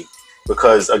only,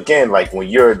 because again, like when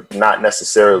you're not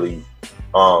necessarily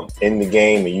in the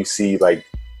game and you see like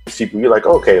these people, you're like,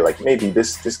 okay, like maybe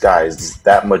this guy is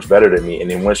that much better than me.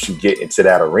 And then once you get into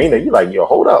that arena, you're like, yo,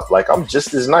 hold up, like I'm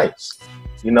just as nice,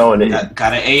 you know. And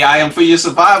gotta AI him for your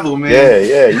survival, man.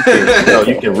 Yeah, you can,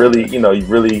 you can really, you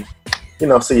really,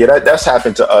 so yeah, that's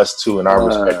happened to us too in our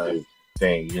respective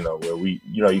thing, where we,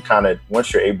 you kind of,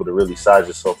 once you're able to really size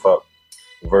yourself up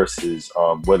versus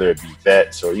whether it be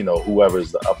vets or,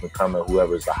 whoever's the up and coming,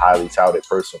 whoever's the highly touted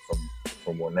person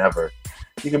from whenever,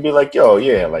 you can be like, yo,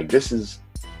 yeah, like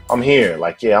I'm here,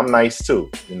 like, yeah, I'm nice too,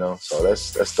 so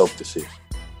that's dope to see.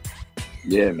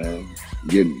 Yeah, man,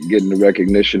 getting the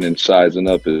recognition and sizing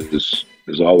up is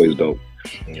always dope.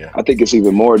 Yeah, I think it's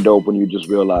even more dope when you just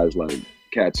realize like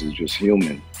cats is just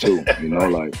human too,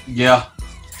 like yeah,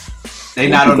 they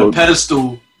not on the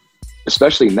pedestal.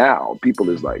 Especially now, people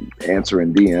is like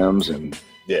answering DMs and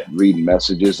reading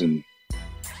messages, and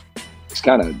it's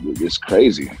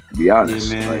crazy to be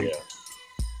honest. Yeah, man. Like,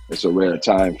 it's a rare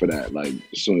time for that. Like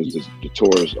as soon as the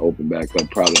tours open back up,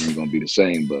 probably ain't gonna be the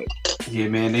same. But yeah,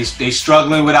 man, they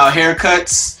struggling without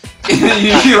haircuts.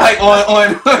 you like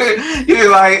on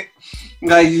you're like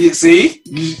you see,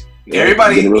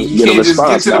 everybody you can't just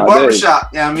get to the barbershop.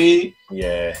 Yeah, I mean.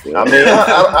 Yeah, I mean,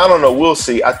 I don't know. We'll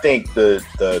see. I think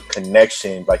the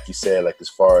connection, like you said, like as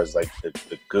far as like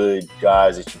the good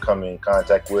guys that you come in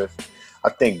contact with, I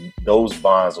think those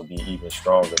bonds will be even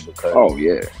stronger because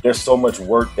there's so much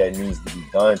work that needs to be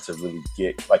done to really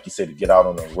get, like you said, to get out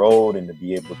on the road and to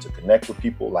be able to connect with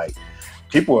people. Like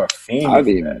people are fiending for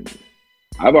that.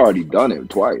 I've already done it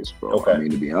twice, bro. Okay. I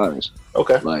mean, to be honest.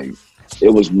 Okay. Like it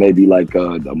was maybe like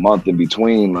a month in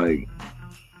between. Like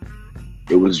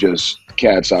it was just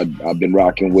cats I've been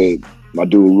rocking with. My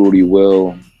dude Rudy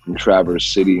Will from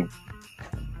Traverse City,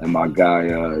 and my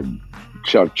guy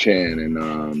Chuck Chan and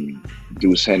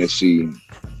Deuce Hennessy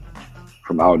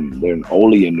from out there in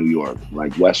Olean, New York,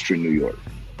 like Western New York,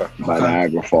 by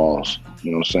Niagara Falls.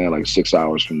 You know what I'm saying? Like 6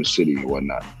 hours from the city or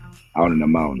whatnot, out in the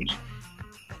mountains.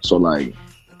 So like,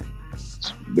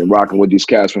 been rocking with these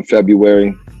cats from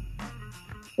February,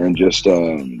 and just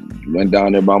went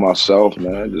down there by myself,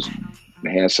 man. Just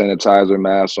hand sanitizer,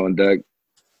 mask on deck,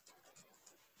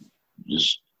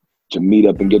 just to meet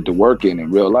up and get to work in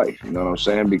real life. You know what I'm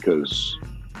saying? Because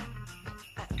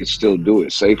you can still do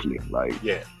it safely. Like,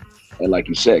 yeah. And like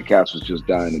you said, Caps was just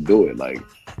dying to do it. Like,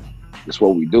 it's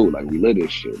what we do. Like, we live this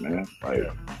shit, man. Like,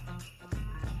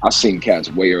 I seen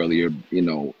Cats way earlier,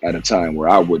 at a time where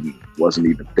I wasn't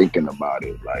even thinking about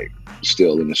it. Like,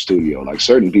 still in the studio. Like,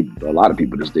 a lot of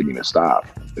people just didn't even stop.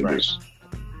 They just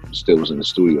still was in the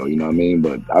studio, you know what I mean?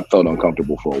 But I felt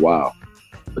uncomfortable for a while.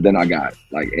 But then I got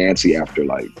like antsy after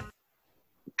like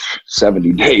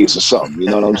 70 days or something, you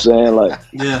know what I'm saying? Like,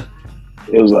 yeah,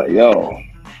 it was like, yo,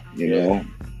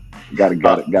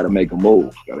 gotta make a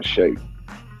move, gotta shake.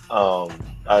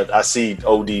 I see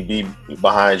ODB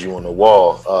behind you on the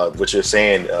wall. What you're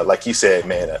saying, like you said,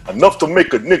 man, enough to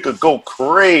make a nigga go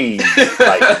crazy.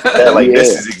 Like that, like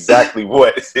this is exactly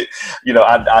what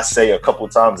I say a couple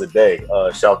times a day.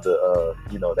 Shout to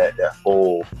that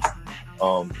whole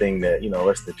thing that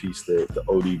rest in peace to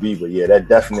ODB. But yeah, that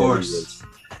definitely was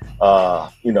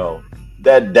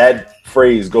that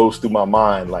phrase goes through my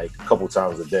mind like a couple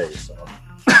times a day. So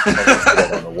I'm gonna put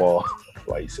that on the wall.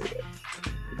 Why you say that?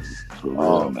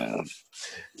 Man.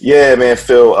 Yeah, man,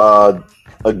 Phil.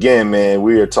 Again, man,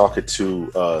 we are talking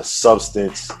to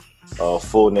Substance.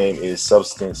 Full name is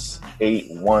Substance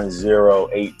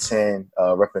 810810,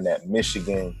 repping at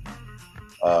Michigan.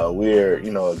 We're,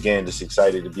 again, just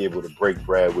excited to be able to break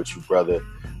bread with you, brother.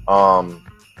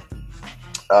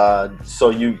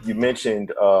 So you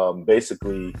mentioned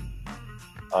basically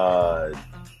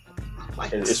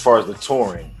as far as the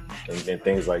touring and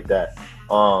things like that.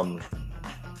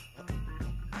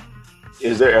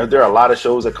 Are there a lot of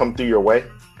shows that come through your way,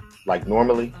 like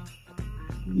normally?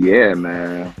 Yeah,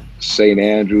 man. St.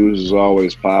 Andrews is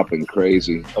always popping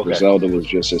crazy. Griselda was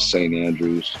just at St.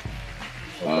 Andrews.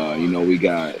 We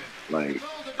got like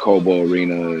Cobo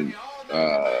Arena.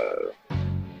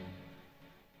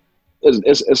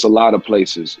 It's a lot of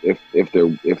places. If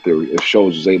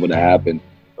shows is able to happen,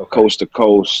 coast to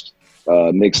coast.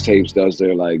 Mixtapes does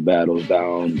their like battles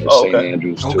down at St.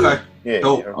 Andrews too. Okay. Yeah.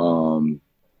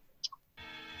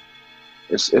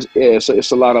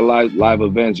 It's a lot of live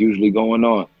events usually going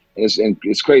on.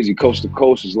 It's crazy. Coast to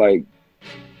coast is like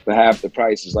for half the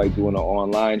price is like doing an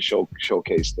online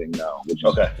showcase thing now. Which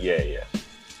is, yeah.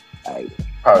 I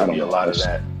Probably a lot of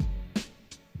that.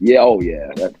 Yeah, oh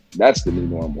yeah, that's the new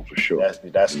normal for sure. That's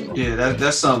the normal.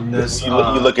 That's something that's. You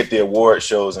look at the award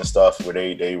shows and stuff where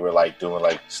they were like doing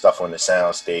like stuff on the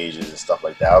sound stages and stuff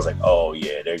like that. I was like, oh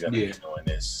yeah, they're gonna be doing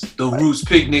this. The Roots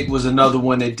Picnic was another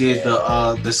one that did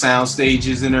the sound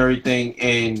stages and everything,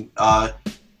 and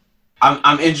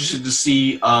I'm interested to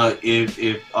see if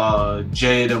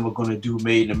Jay and them are gonna do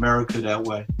Made in America that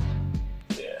way.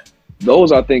 Yeah,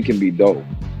 those I think can be dope.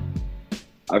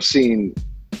 I've seen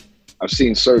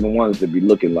certain ones that be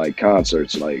looking like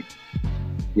concerts, like,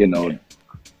 you know,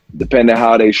 depending on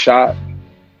how they shot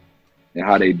and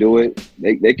how they do it,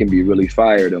 they can be really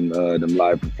fire, them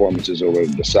live performances or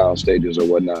the sound stages or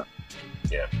whatnot.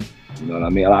 Yeah. You know what I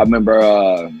mean? I remember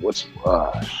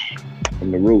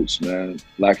from the Roots, man,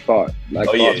 Black Thought. Black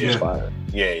Thought was fire.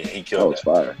 Yeah, he killed that.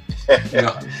 Was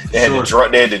fire. They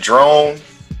had the drone.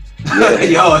 Yeah.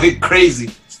 Yo, it's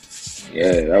crazy.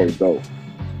 Yeah, that was dope.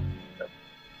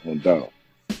 No doubt.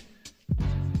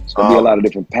 It's gonna be a lot of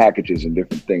different packages and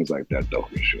different things like that, though,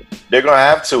 for sure. They're gonna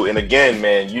have to. And again,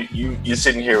 man, you're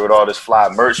sitting here with all this fly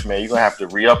merch, man. You're gonna have to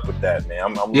re-up with that, man.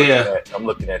 I'm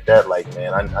looking at that like,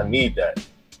 man, I need that.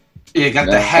 Yeah, got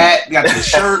the hat, got the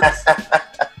shirt.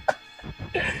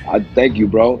 I thank you,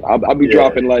 bro. I'll be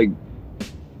dropping like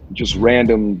just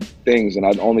random things, and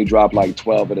I'd only drop like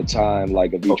 12 at a time,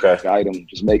 like of each item.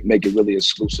 Just make it really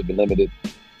exclusive and limited.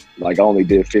 Like I only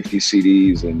did 50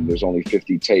 CDs and there's only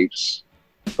 50 tapes.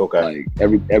 Okay. Like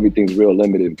everything's real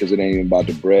limited because it ain't even about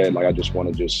the bread. Like I just want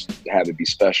to just have it be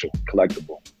special,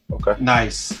 collectible. Okay.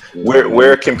 Nice.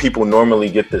 Where can people normally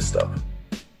get this stuff?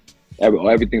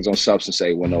 Everything's on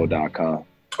substanceA10.com.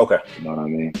 Okay. You know what I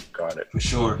mean? Got it. For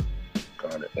sure.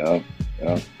 Got it. Yeah.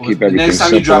 Well, keep everything next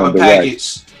time you drop a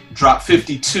package, drop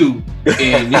 52,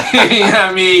 and you know what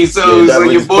I mean. So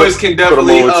your boys can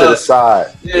definitely put them over to the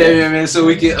side. Yeah, man. So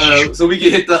we can hit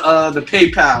the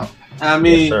PayPal. I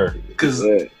mean, because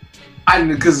I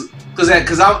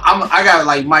got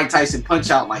like Mike Tyson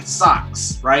punch out like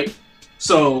socks, right?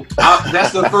 So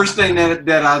that's the first thing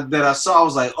that I saw. I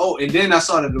was like, oh, and then I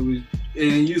saw that it was,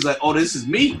 and he was like, oh, this is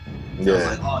me. Yeah. I was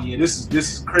like, oh yeah, this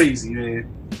is crazy,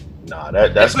 man. Nah,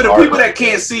 that's for the people that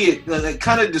can't see it,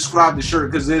 kind of describe the shirt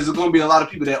because there's going to be a lot of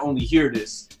people that only hear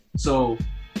this, so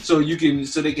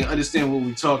they can understand what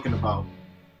we're talking about.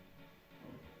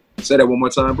 Say that one more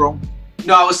time, bro.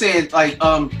 No, I was saying like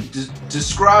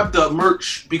describe the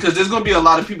merch because there's going to be a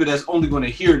lot of people that's only going to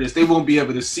hear this. They won't be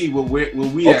able to see what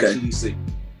we actually see.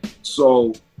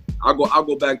 So I'll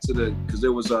go back to because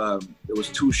there was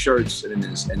 2 shirts in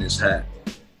his hat.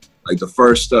 Like the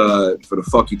first for the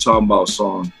Fuck You Talking About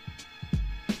song.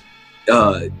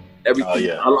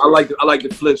 Everything. I like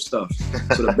the flip stuff.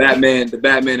 So the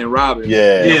Batman and Robin.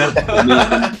 Yeah.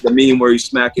 The meme where he's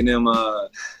smacking him,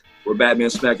 where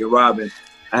Batman's smacking Robin.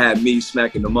 I had me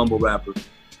smacking the mumble rapper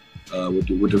with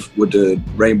the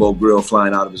rainbow grill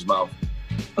flying out of his mouth.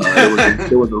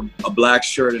 There was a black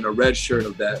shirt and a red shirt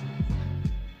of that.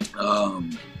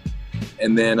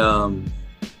 And then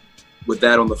with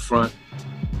that on the front.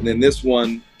 And then this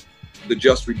one, the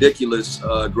Just Ridiculous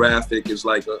graphic is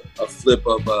like a flip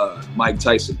of Mike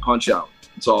Tyson Punch Out.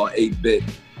 It's all 8-bit,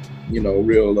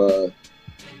 real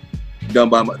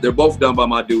they're both done by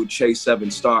my dude Chase 7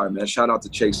 Star, man. Shout out to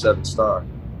Chase 7 Star.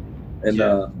 And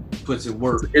puts it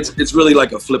work. It's really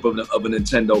like a flip of a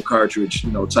Nintendo cartridge,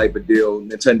 type of deal.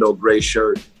 Nintendo gray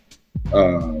shirt.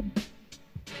 I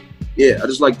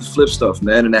just like the flip stuff,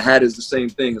 man. And the hat is the same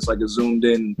thing. It's like a zoomed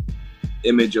in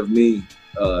image of me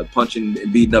punching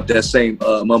and beating up that same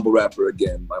mumble rapper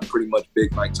again. I'm pretty much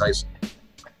big Mike Tyson.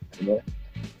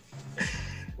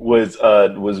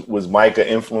 Was Mike an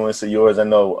influence of yours? I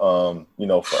know,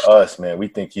 for us, man, we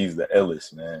think he's the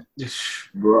illest, man.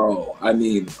 Bro, I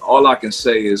mean, all I can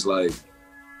say is like,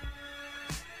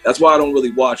 that's why I don't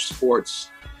really watch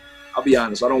sports. I'll be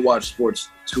honest, I don't watch sports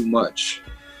too much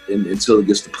until it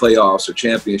gets to playoffs or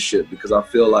championship because I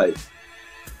feel like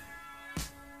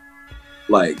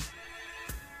I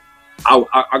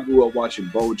grew up watching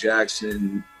Bo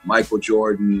Jackson, Michael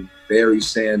Jordan, Barry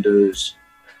Sanders,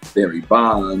 Barry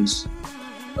Bonds,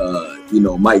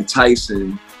 Mike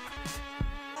Tyson.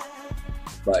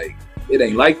 Like, it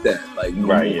ain't like that. Like, no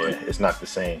right, more. Yeah, it's not the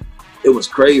same. It was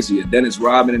crazy. And Dennis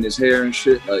Rodman in his hair and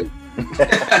shit.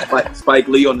 Like, Spike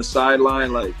Lee on the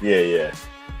sideline. Like, yeah.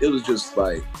 It was just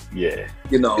like, yeah.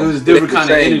 It was a different kind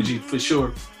of energy for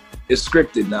sure. It's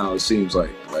scripted now, it seems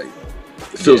like. Like,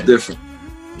 it feels different.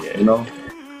 Yeah.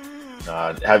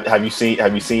 Have you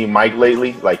seen Mike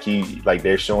lately? Like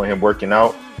they're showing him working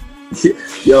out.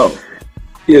 Yo,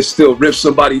 he'll still rip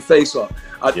somebody's face off.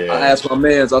 I asked my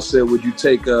mans, I said, would you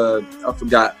take, I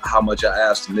forgot how much I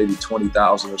asked him, maybe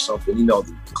 20,000 or something. You know,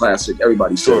 the classic,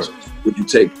 everybody says, would you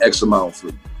take X amount for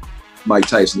Mike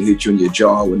Tyson to hit you in your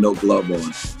jaw with no glove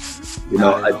on? You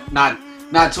know, not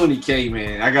 20K,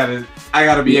 man. I gotta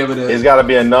be able to. It's gotta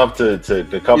be enough to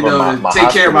cover my take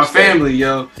care of my family,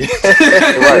 yo.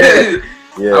 Right.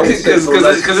 Yeah, because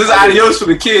it's adios for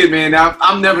the kid, man.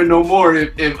 I'm never no more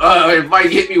if Mike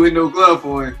hit me with no glove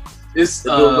on. It's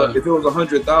if it was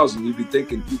 100,000, you'd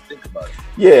think about it.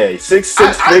 Yeah, six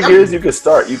figures. You could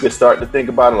start to think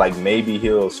about it. Like maybe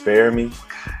he'll spare me.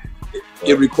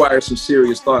 It requires some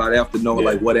serious thought. I'd have to know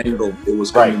like what angle it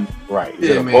was coming. Right.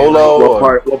 Yeah, man. Polo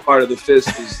what part of the fist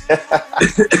is?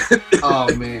 Oh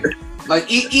man, like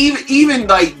even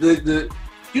like the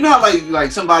you know how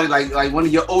like somebody like one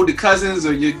of your older cousins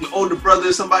or your older brother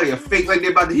or somebody a fake like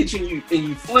they're about to hit you and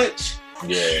you flinch.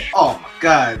 Yeah. Oh my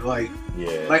God, like.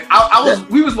 Yeah. Like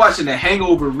we was watching The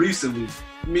Hangover recently,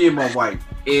 me and my wife,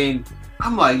 and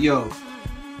I'm like, yo,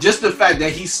 just the fact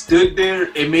that he stood there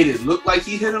and made it look like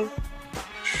he hit him,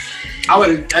 I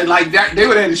would have like that. They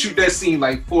would have had to shoot that scene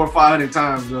like 400 or 500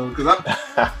 times, yo. Because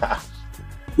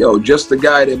yo, just the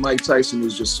guy that Mike Tyson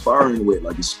was just sparring with,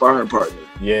 like his sparring partner.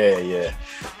 Yeah.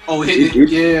 Oh,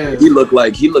 yeah. He looked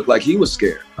like he was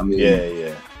scared. I mean,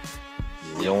 yeah.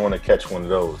 You don't want to catch one of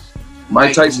those.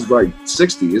 Mike Tyson's like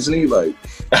 60, isn't he? Like,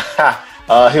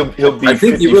 he'll be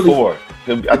 54.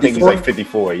 I think he's like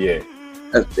 54. Yeah.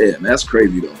 That's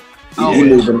crazy though.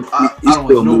 He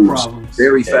still moves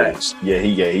very fast.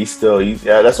 He's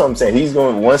that's what I'm saying. He's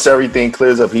going once everything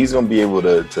clears up. He's going to be able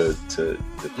to clear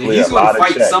he's a lot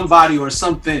going to fight somebody or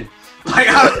something. Like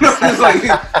I don't know. It's like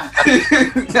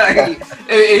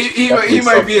he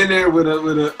might be in there with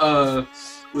a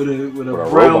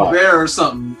brown robot. bear or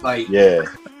something. Like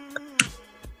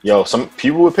Yo, some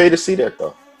people would pay to see that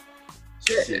though.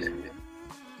 Yeah.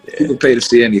 People pay to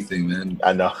see anything, man.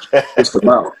 I know. Just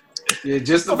about. Yeah,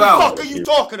 just about. What the fuck are you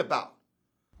talking about?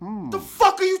 The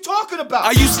fuck are you talking about?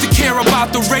 I used to care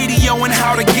about the radio and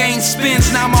how the game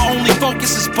spins. Now my only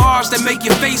focus is bars that make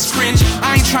your face cringe.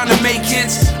 I ain't trying to make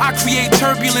hits. I create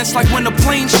turbulence like when the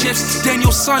plane shifts.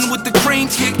 Daniel's son with the crane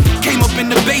kick came up in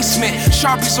the basement.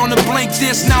 Sharpies on the blank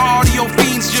disc. Now audio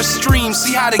fiends just stream.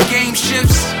 See how the game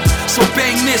shifts? So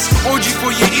bang this, orgy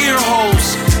for your ear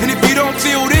holes. And if you don't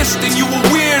feel this, then you a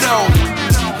weirdo.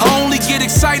 I only get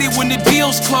excited when the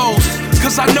deal's closed.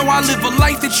 Cause I know I live a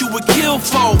life that you would kill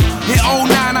for. In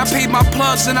 09 I paid my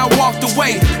plugs and I walked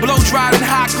away. Blow dried and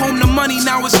hot, comb the money,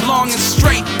 now it's long and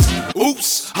straight.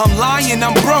 Oops, I'm lying,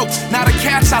 I'm broke. Now the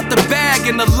cat's out the bag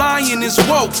and the lion is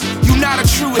woke. You not a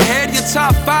true head, your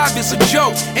top 5 is a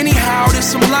joke. Anyhow, there's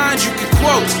some lines you can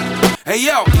quote. Hey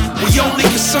yo, we only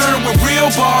concerned with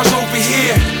real bars over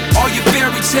here. All your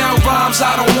fairy tale rhymes,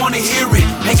 I don't wanna hear it.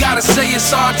 Ain't gotta say it's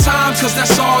our time, cause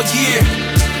that's all year.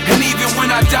 And even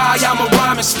when I die, I'm a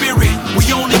rhyming spirit.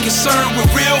 We only concerned with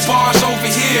real bars over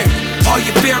here. All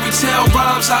your fairy tale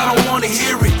rhymes, I don't wanna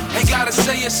hear it. Ain't gotta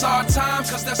say it's our time,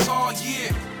 cause that's all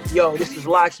year. Yo, this is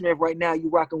Locksmith right now. You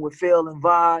rocking with Phil and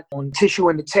Vod on Tissue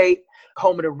and the Tape,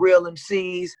 home of the real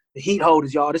MCs, the heat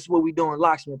holders, y'all. This is what we doing,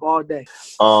 Locksmith, all day.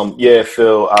 Yeah,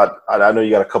 Phil, I know you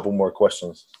got a couple more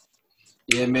questions.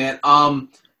 Yeah, man.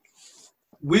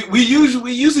 We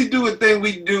usually do a thing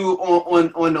we do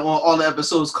on all the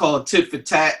episodes called Tit for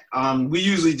Tat. We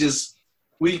usually just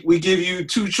we give you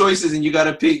 2 choices and you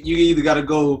gotta pick. You either gotta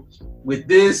go with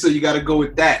this or you gotta go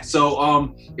with that.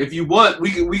 So if you want,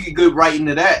 we could go right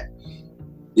into that.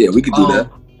 Yeah, we could do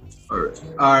that. All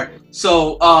right.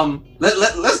 So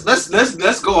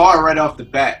let's go hard right off the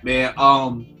bat, man.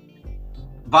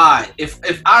 Vi,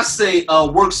 if I say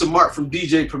works of art from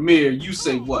DJ Premier, you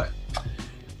say what?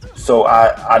 So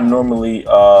I normally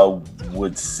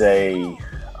would say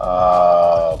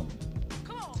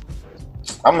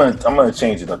I'm gonna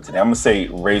change it up today. I'm gonna say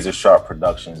Razor Sharp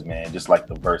Productions, man, just like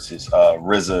the verses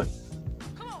RZA.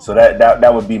 So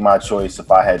that would be my choice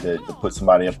if I had to put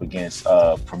somebody up against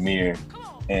Premier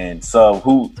and Sub.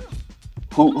 Who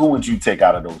would you take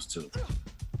out of those 2?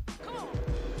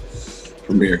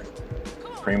 Premier.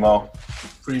 Primo.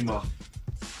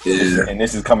 Yeah. And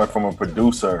this is coming from a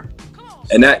producer.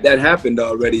 And that happened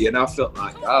already, and I felt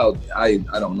like I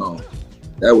don't know.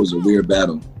 That was a weird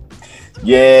battle.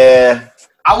 Yeah.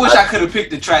 I wish I could have picked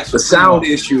the tracks. The sound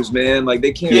issues, man. Like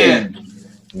they can't.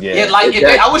 Yeah. Like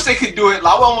I wish they could do it.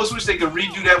 Like, I almost wish they could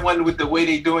redo that one with the way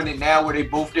they doing it now, where they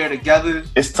both there together.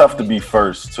 It's tough to be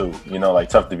first too. You know, like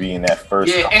tough to be in that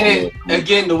first. Yeah, and then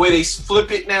again, the way they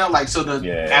flip it now, like so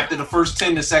after the first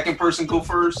 10, the second person go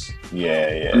first.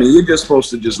 Yeah. I mean, you're just supposed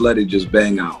to just let it just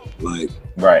bang out, like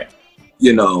right.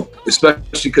 you know, especially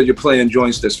because you're playing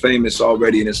joints that's famous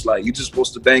already, and it's like you're just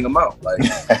supposed to bang them out. Like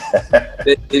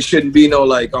it shouldn't be no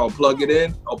like, oh, plug it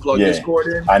in, I'll plug this chord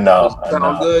in. I know.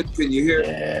 Sound good? Can you hear it?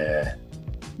 Yeah.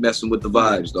 Messing with the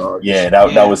vibes, dog. Yeah,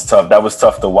 that was tough. That was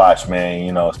tough to watch, man.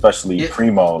 You know, especially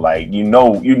Primo. Like you know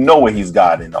what he's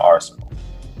got in the arsenal.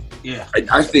 Yeah,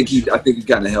 I think he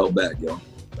kind of held back, yo.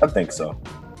 I think so.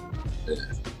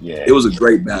 Yeah, it was a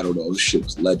great battle though. This shit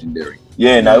was legendary.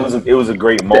 Yeah, no, it was a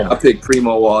great moment. I picked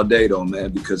Primo all day though,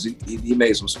 man, because he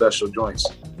made some special joints.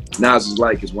 Nas is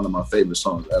Like is one of my favorite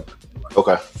songs ever.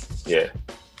 Okay, yeah,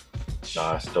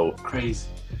 nah, it's dope. Crazy.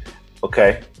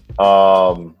 Okay,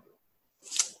 all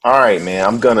right, man.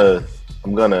 I'm gonna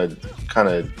kind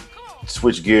of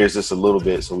switch gears just a little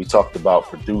bit. So we talked about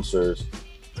producers.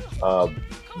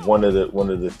 One of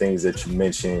the things that you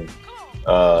mentioned,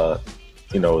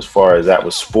 you know, as far as that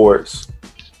was sports.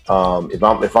 If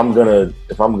I'm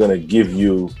gonna give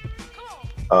you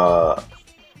a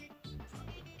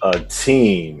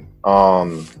team,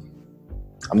 I'm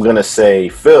gonna say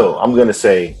Phil. I'm gonna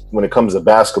say when it comes to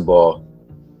basketball,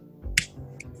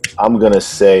 I'm gonna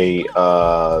say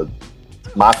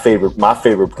my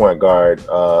favorite point guard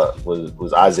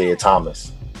was Isaiah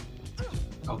Thomas.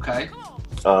 Okay.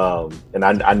 And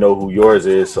I know who yours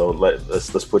is, so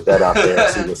let's put that out there and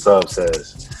see what Sub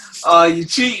says. You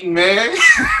cheating, man.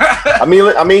 I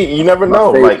mean, you never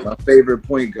know. My favorite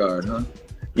point guard, huh?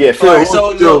 Yeah, Phil.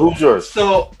 Who's yours?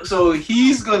 So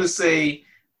he's gonna say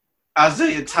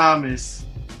Isaiah Thomas.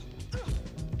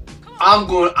 I'm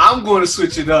going to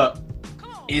switch it up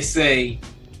and say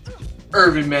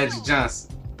Irvin Magic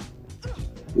Johnson.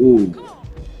 Ooh,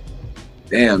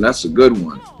 damn, that's a good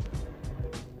one.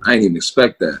 I didn't even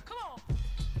expect that.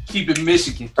 Keep it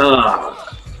Michigan.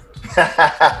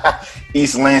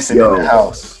 East Lansing in the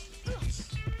house.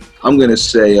 I'm gonna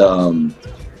say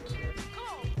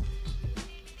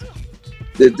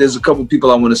there's a couple people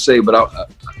I want to say, but I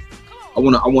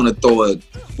want to throw a.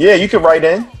 Yeah, you can write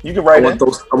in. I want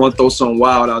to throw something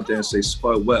wild out there and say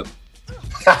Spud Webb.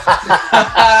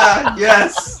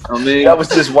 Yes. I mean, I was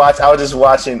just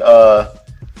watching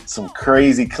some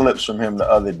crazy clips from him the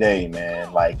other day,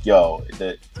 man. Like, I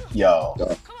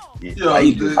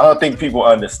don't think people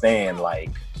understand. Like,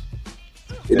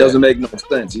 it doesn't make no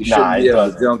sense. You shouldn't be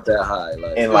able to jump that high.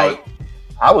 Like,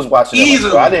 I was watching it.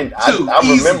 Like, I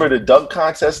remember the dunk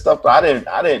contest stuff, but I didn't.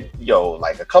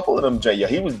 Like a couple of them.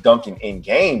 He was dunking in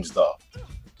games though.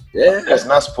 Yeah, that's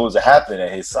not supposed to happen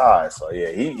at his size. So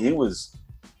yeah, he was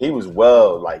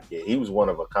well. Like he was one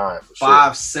of a kind for sure.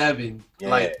 5'7". Yeah,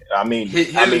 like I mean,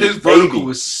 his vertical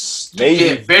was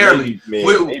barely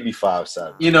maybe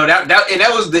 5'7". You know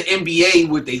that was the NBA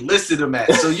what they listed him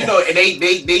at. So you know, and they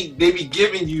be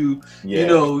giving you you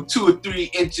know 2 or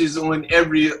 3 inches on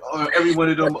every one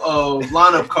of them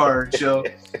lineup cards, yo.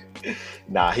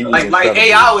 Nah, he was like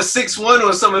AI was 6'1"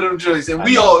 on some of them joints, and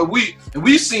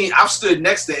we've seen. I've stood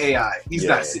next to AI. He's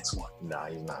not 6'1". Nah,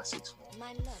 he's not 6'1".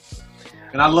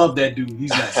 And I love that dude. He's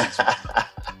not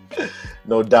 6'1".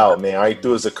 No doubt, man. All right,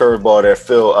 threw us a curveball there,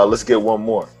 Phil. Let's get one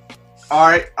more. All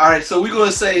right. So we're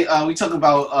gonna say we talk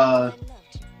about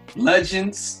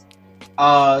legends.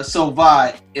 So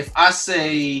Vi, if I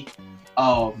say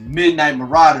Midnight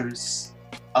Marauders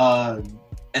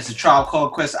as a Tribe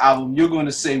Called Quest album, you're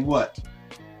gonna say what?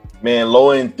 Man, Low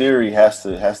End Theory has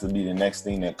to be the next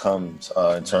thing that comes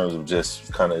in terms of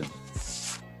just kind of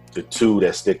the two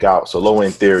that stick out. So Low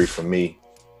End Theory for me.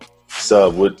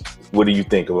 Sub, what do you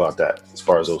think about that as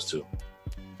far as those two?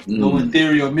 Low End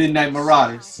Theory or Midnight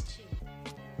Marauders?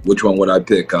 Which one would I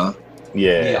pick, huh?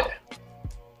 Yeah.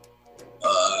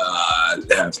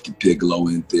 I'd have to pick Low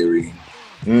End Theory.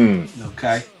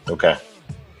 Okay.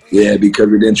 Yeah,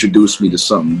 because it introduced me to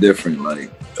something different.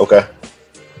 Like, okay.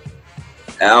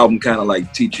 The album kind of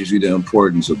like teaches you the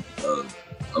importance of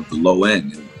the low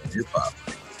end in hip hop.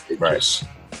 Right.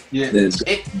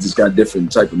 It's just got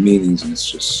different type of meanings, and it's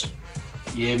just.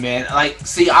 Yeah, man. Like,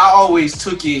 see, I always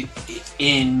took it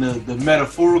in the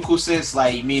metaphorical sense,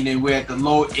 like meaning we're at the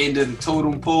low end of the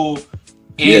totem pole,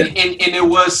 and there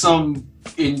was some,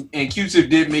 and Q-Tip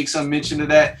did make some mention of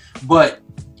that, but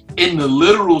in the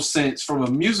literal sense, from a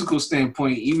musical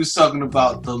standpoint, he was talking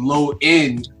about the low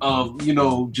end of,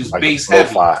 just like bass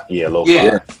heavy.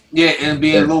 Lo-fi. And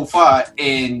being lo-fi,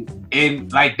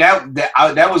 and like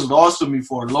that was lost to me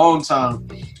for a long time.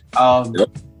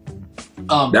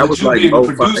 That was like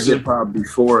lo-fi hip hop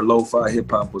before lo-fi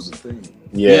hip hop was a thing.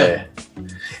 Yeah.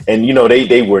 And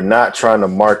they were not trying to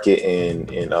market and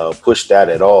push that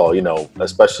at all,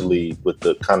 especially with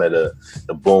the kind of the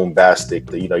bombastic,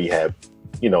 you had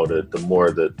you know, the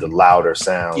more the louder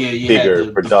sound, bigger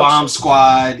the production. The Bomb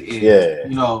Squad,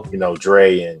 and, you know,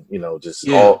 Dre, and you know, just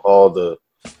all the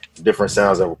different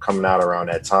sounds that were coming out around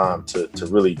that time to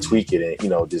really tweak it and, you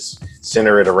know, just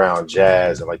center it around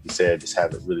jazz, and like you said, just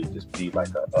have it really just be like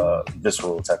a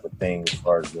visceral type of thing as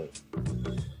far as the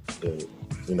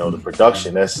you know, the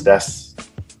production.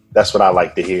 That's what I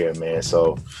like to hear, man.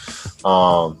 So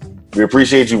we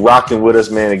appreciate you rocking with us,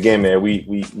 man. Again, man,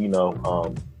 we you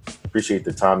know, appreciate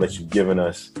the time that you've given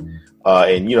us.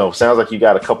 And, you know, sounds like you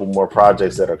got a couple more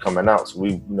projects that are coming out. So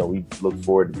we look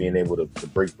forward to being able to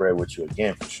break bread with you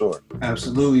again, for sure.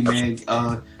 Absolutely, man.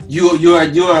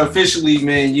 You are officially,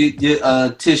 man,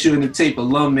 you're Tissue and the Tape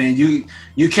alum, man.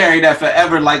 You carry that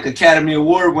forever like Academy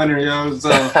Award winner, yo. So,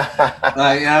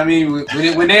 like, I mean,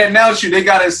 when they announce you, they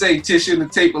gotta say Tissue and the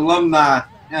Tape alumni.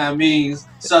 You know what I mean,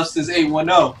 Substance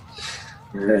 810.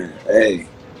 Yeah, hey.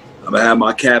 I'm gonna have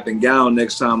my cap and gown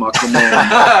next time I come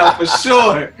on. For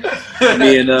sure.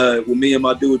 When me and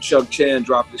my dude Chuck Chan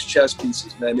drop his chess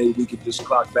pieces, man, maybe we could just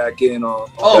clock back in on.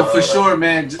 For sure,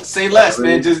 man. Just say less,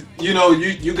 man. Just, you know,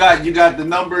 you got the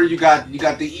number, you got the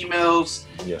emails.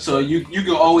 Yeah. So you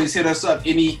can always hit us up.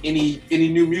 Any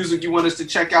new music you want us to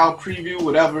check out, preview,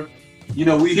 whatever. You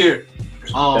know, we here.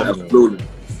 Absolutely.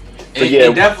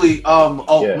 And definitely.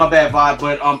 My bad, Vibe.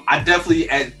 But I definitely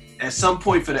at some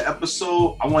point for the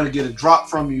episode, I want to get a drop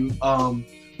from you.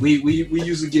 We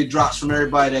usually get drops from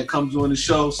everybody that comes on the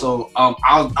show. So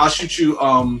I'll shoot you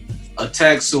a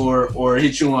text or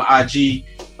hit you on IG,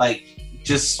 like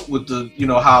just with the, you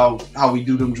know, how we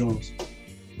do them drums.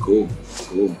 Cool.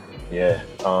 Yeah.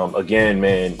 Again,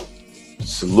 man,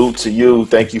 salute to you.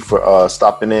 Thank you for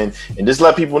stopping in, and just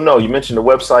let people know. You mentioned the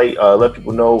website. Let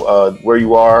people know where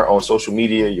you are on social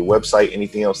media, your website,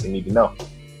 anything else they need to know.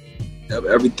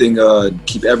 Everything,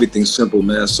 keep everything simple,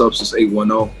 man. Substance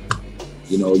 810.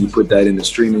 You know, you put that in the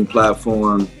streaming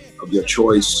platform of your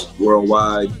choice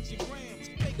worldwide.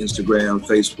 Instagram,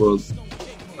 Facebook.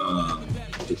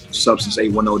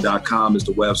 Substance810.com is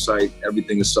the website.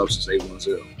 Everything is Substance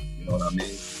 810. You know what I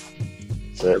mean?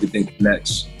 So everything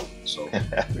connects. So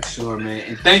for sure, man.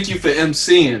 And thank you for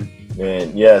MCing.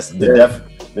 Man, yes, the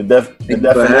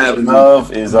definition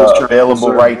of is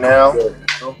available right now.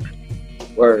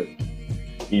 Word.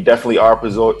 You definitely are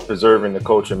preserving the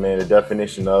culture, man. The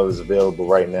definition of is available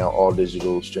right now, all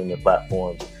digital streaming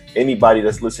platforms. Anybody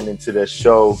that's listening to this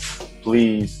show,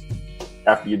 please,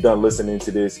 after you're done listening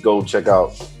to this, go check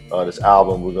out this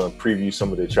album. We're going to preview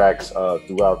some of the tracks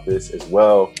throughout this as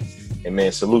well. And,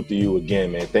 man, salute to you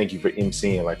again, man. Thank you for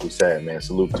MCing, like we said, man.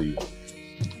 Salute to you.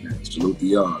 Man, salute to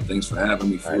y'all. Thanks for having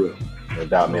me, for real. No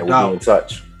doubt, man. We'll be in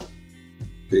touch.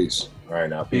 Peace. All right,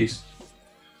 now. Peace.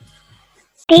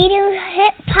 They do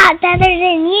hip-hop better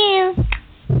than you.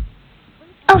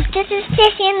 Oh, this is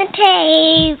Tissue and the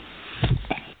Tape.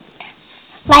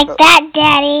 Like that,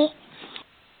 Daddy.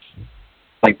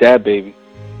 Like that, baby.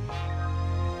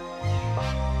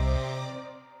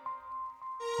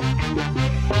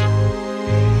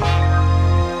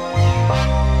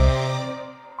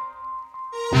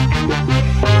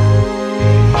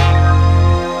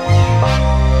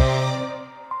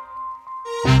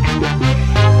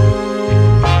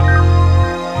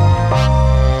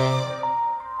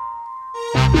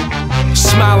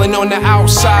 Smiling on the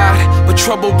outside, but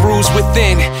trouble brews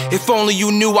within. If only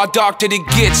you knew how dark that it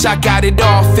gets. I got it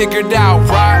all figured out,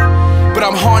 right? But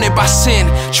I'm haunted by sin,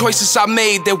 choices I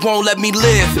made that won't let me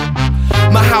live.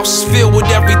 My house is filled with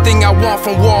everything I want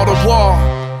from wall to wall.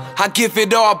 I give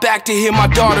it all back to hear my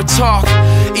daughter talk.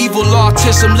 Evil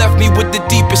autism left me with the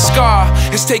deepest scar.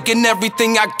 It's taking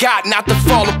everything I got not to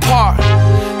fall apart.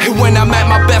 And when I'm at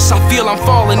my best, I feel I'm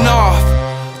falling off.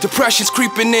 Depression's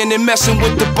creeping in and messing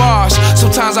with the bars.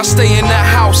 Sometimes I stay in that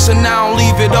house and I don't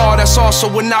leave it all. That's also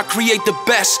when I create the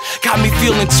best. Got me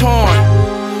feeling torn.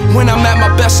 When I'm at my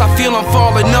best, I feel I'm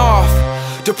falling off.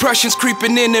 Depression's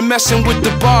creeping in and messing with the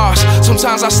bars.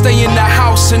 Sometimes I stay in that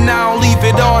house and I don't leave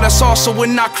it all. That's also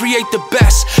when I create the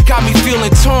best. Got me feeling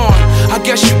torn. I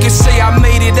guess you could say I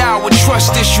made it out with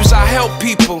trust issues. I help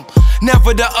people,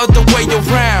 never the other way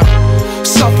around.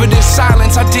 Suffered in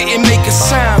silence, I didn't make a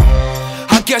sound.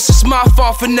 I guess it's my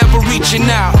fault for never reaching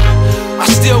out. I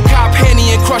still cop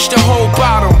Henny and crush the whole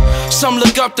bottle. Some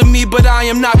look up to me, but I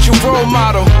am not your role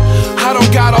model. I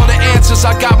don't got all the answers,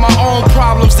 I got my own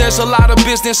problems. There's a lot of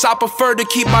business I prefer to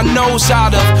keep my nose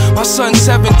out of. My son's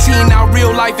 17, now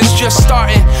real life is just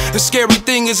starting. The scary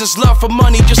thing is his love for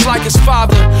money, just like his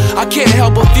father. I can't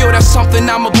help but feel that's something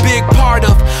I'm a big part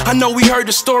of. I know we heard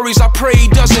the stories, I pray he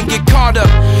doesn't get caught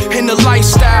up in the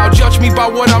lifestyle. Judge me by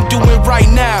what I'm doing right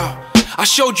now. I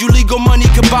showed you legal money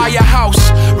could buy a house.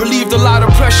 Relieved a lot of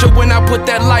pressure when I put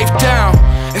that life down.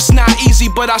 It's not easy,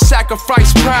 but I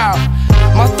sacrifice proud.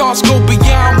 My thoughts go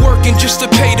beyond working just to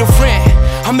pay the rent.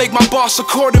 I make my boss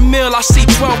 $250,000, I see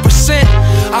 12%.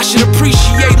 I should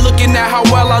appreciate looking at how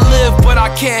well I live, but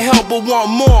I can't help but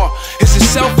want more. Is it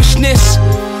selfishness?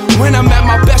 When I'm at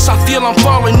my best, I feel I'm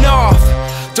falling off.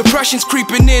 Depression's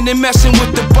creeping in and messing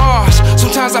with the bars.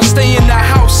 Sometimes I stay in the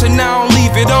house and I don't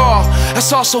leave it all.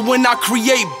 That's also when I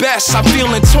create best, I'm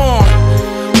feeling torn.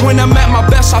 When I'm at my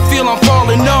best, I feel I'm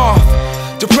falling off.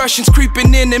 Depression's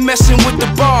creeping in and messing with the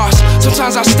bars.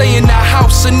 Sometimes I stay in that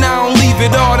house and I don't leave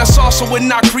it all. That's also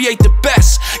when I create the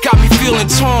best. Got me feeling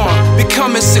torn.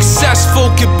 Becoming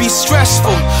successful can be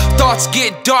stressful. Thoughts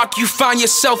get dark, you find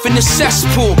yourself in a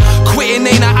cesspool. Quitting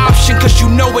ain't an option cause you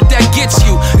know what that gets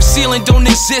you. The ceiling don't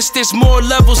exist, there's more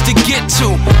levels to get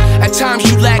to. At times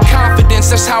you lack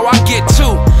confidence, that's how I get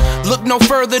too. Look no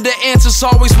further, the answer's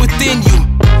always within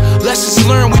you. Lessons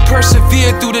learned, we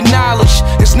persevere through the knowledge.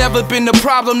 There's never been a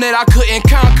problem that I couldn't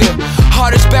conquer.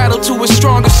 Hardest battle to its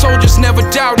strongest soldiers, never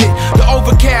doubt it. The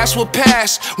overcast will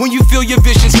pass when you feel your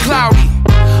vision's cloudy.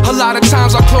 A lot of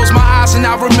times I close my eyes and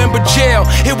I remember jail.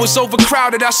 It was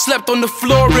overcrowded, I slept on the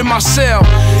floor in my cell.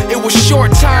 It was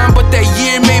short time, but that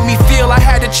year made me feel I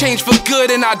had to change for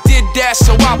good, and I did that,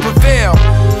 so I prevail.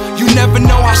 You never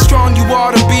know how strong you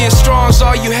are, to being strong's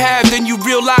all you have. Then you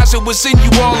realize it was in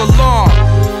you all along.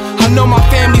 I know my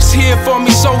family's here for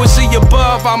me, so is he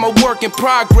above. I'm a work in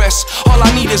progress, all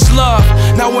I need is love.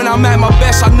 Now when I'm at my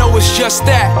best, I know it's just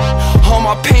that. All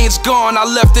my pain's gone, I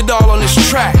left it all on this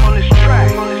track.